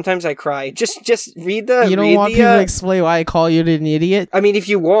 No, sometimes I cry. Just read the. You don't want people to explain why I call you an idiot? I mean, if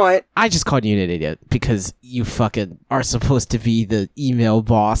you want. I just called you an idiot because you fucking are supposed to be the email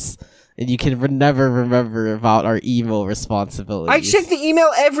boss. And you can never remember about our email responsibilities. I check the email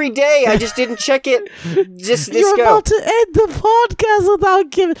every day. I just didn't check it. You're about to end the podcast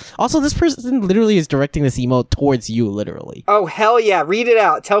without giving... Also, this person literally is directing this email towards you, literally. Oh, hell yeah. Read it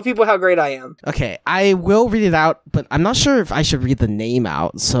out. Tell people how great I am. Okay, I will read it out, but I'm not sure if I should read the name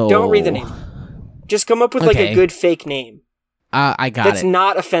out, so... Don't read the name. Just come up with like a good fake name. I got it. That's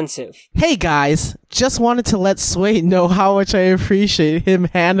not offensive. Hey guys, just wanted to let Sway know how much I appreciate him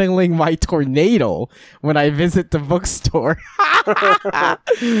handling my tornado when I visit the bookstore.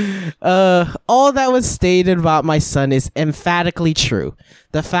 All that was stated about my son is emphatically true.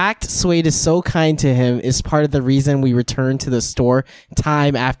 The fact Swade is so kind to him is part of the reason we return to the store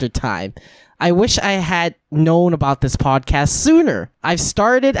time after time. I wish I had known about this podcast sooner. I've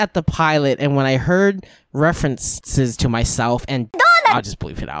started at the pilot, and when I heard references to myself and I'll just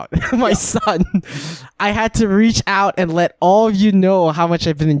bleep it out. My son, I had to reach out and let all of you know how much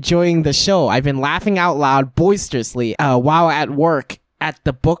I've been enjoying the show. I've been laughing out loud boisterously while at work at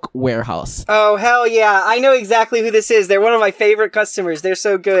the book warehouse. Oh, hell yeah. I know exactly who this is. They're one of my favorite customers. They're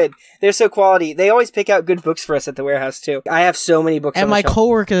so good. They're so quality. They always pick out good books for us at the warehouse, too. I have so many books and my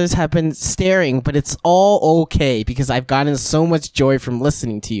coworkers have been staring, but it's all okay because I've gotten so much joy from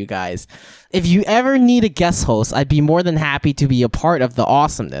listening to you guys. If you ever need a guest host, I'd be more than happy to be a part of the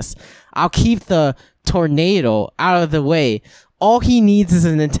awesomeness. I'll keep the tornado out of the way. All he needs is a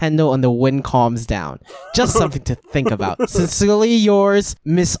Nintendo and the wind calms down. Just something to think about. Sincerely yours,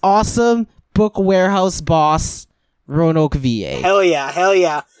 Miss Awesome, Book Warehouse Boss, Roanoke, VA. Hell yeah, hell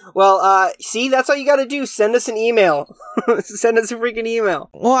yeah. Well, see, that's all you gotta do. Send us an email. Send us a freaking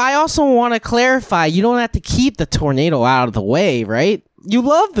email. Well, I also want to clarify, you don't have to keep the tornado out of the way, right? You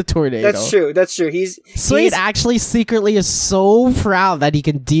love the tornado. That's true. That's true. Slade actually secretly is so proud that he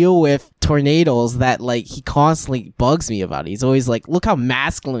can deal with tornadoes that like he constantly bugs me about. He's always like, "Look how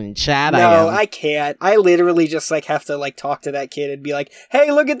masculine and Chad I am." No, I can't. I literally just like have to like talk to that kid and be like,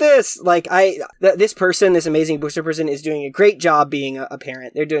 "Hey, look at this!" Like this person, this amazing booster person, is doing a great job being a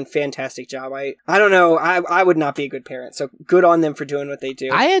parent. They're doing a fantastic job. I don't know. I would not be a good parent. So good on them for doing what they do.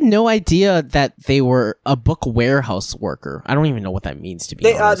 I had no idea that they were a book warehouse worker. I don't even know what that means. To be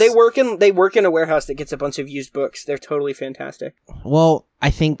honest. They work in a warehouse that gets a bunch of used books. They're totally fantastic. Well, I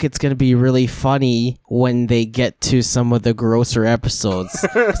think it's going to be really funny when they get to some of the grosser episodes.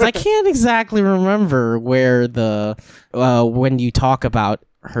 Because I can't exactly remember where when you talk about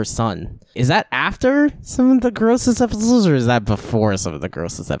her son. Is that after some of the grossest episodes, or is that before some of the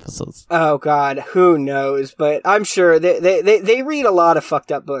grossest episodes? Oh God, who knows? But I'm sure they read a lot of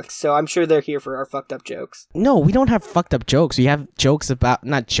fucked up books, so I'm sure they're here for our fucked up jokes. No, we don't have fucked up jokes. We have jokes about,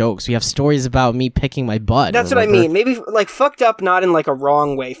 not jokes, we have stories about me picking my butt. That's what I mean. Maybe like fucked up, not in like a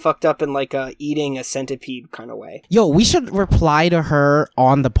wrong way, fucked up in like a eating a centipede kind of way. Yo, we should reply to her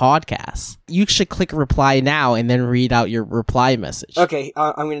on the podcast. You should click reply now and then read out your reply message. Okay,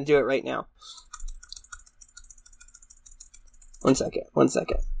 I'm gonna do it right now. One second.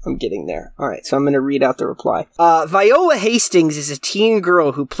 I'm getting there. Alright, so I'm going to read out the reply. Viola Hastings is a teen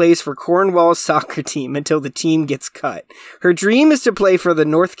girl who plays for Cornwall's soccer team until the team gets cut. Her dream is to play for the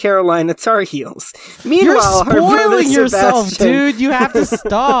North Carolina Tar Heels. Meanwhile, you're spoiling yourself, Sebastian... dude. You have to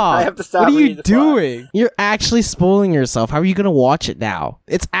stop. I have to stop. What are you doing? You're actually spoiling yourself. How are you going to watch it now?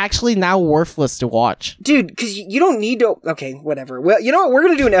 It's actually now worthless to watch. Dude, because you don't need to... Okay, whatever. Well, you know what? We're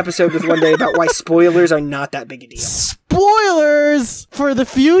going to do an episode with one day about why spoilers are not that big a deal. Spoilers for the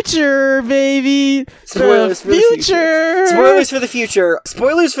future, baby. Spoilers for the future. Spoilers for the future.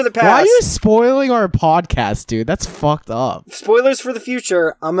 Spoilers for the past. Why are you spoiling our podcast, dude? That's fucked up. Spoilers for the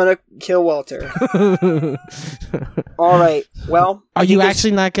future. I'm gonna kill Walter. All right. Well, are you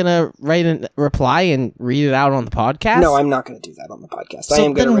actually not gonna write a reply and read it out on the podcast? No, I'm not gonna do that on the podcast.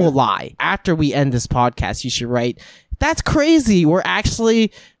 So then we'll lie. After we end this podcast, you should write, "That's crazy. We're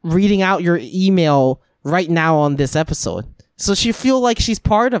actually reading out your email right now on this episode." So she feel like she's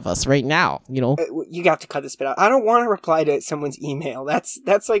part of us right now, you know? You got to cut this bit out. I don't want to reply to someone's email. That's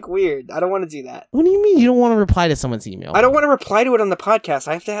like weird. I don't want to do that. What do you mean you don't want to reply to someone's email? I don't want to reply to it on the podcast.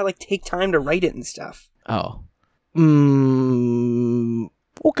 I have to take time to write it and stuff. Oh.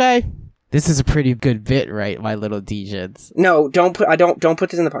 Okay. This is a pretty good bit, right, my little D-Jeds? No, don't put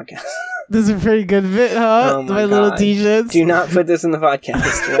this in the podcast. This is a pretty good bit, huh? Oh my little D-Jeds? Do not put this in the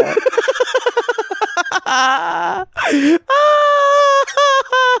podcast.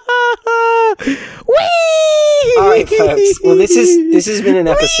 Alright, folks. Well, this has been an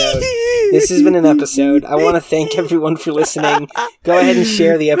episode. This has been an episode. I want to thank everyone for listening. Go ahead and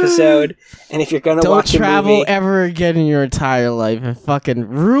share the episode. And if you're going to watch a movie... Don't travel ever again in your entire life. It fucking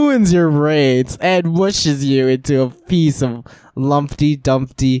ruins your brains and mushes you into a piece of lumpty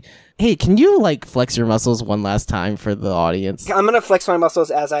dumpty. Hey, can you, flex your muscles one last time for the audience? I'm going to flex my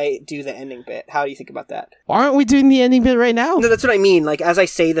muscles as I do the ending bit. How do you think about that? Aren't we doing the ending bit right now? No, that's what I mean. As I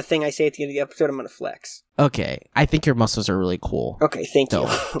say the thing I say at the end of the episode, I'm going to flex. Okay. I think your muscles are really cool. Okay, thank you.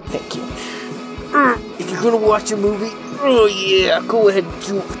 Thank you. If you're going to watch a movie, oh yeah, go ahead and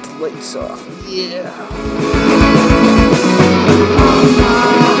do it with the lights off. Yeah.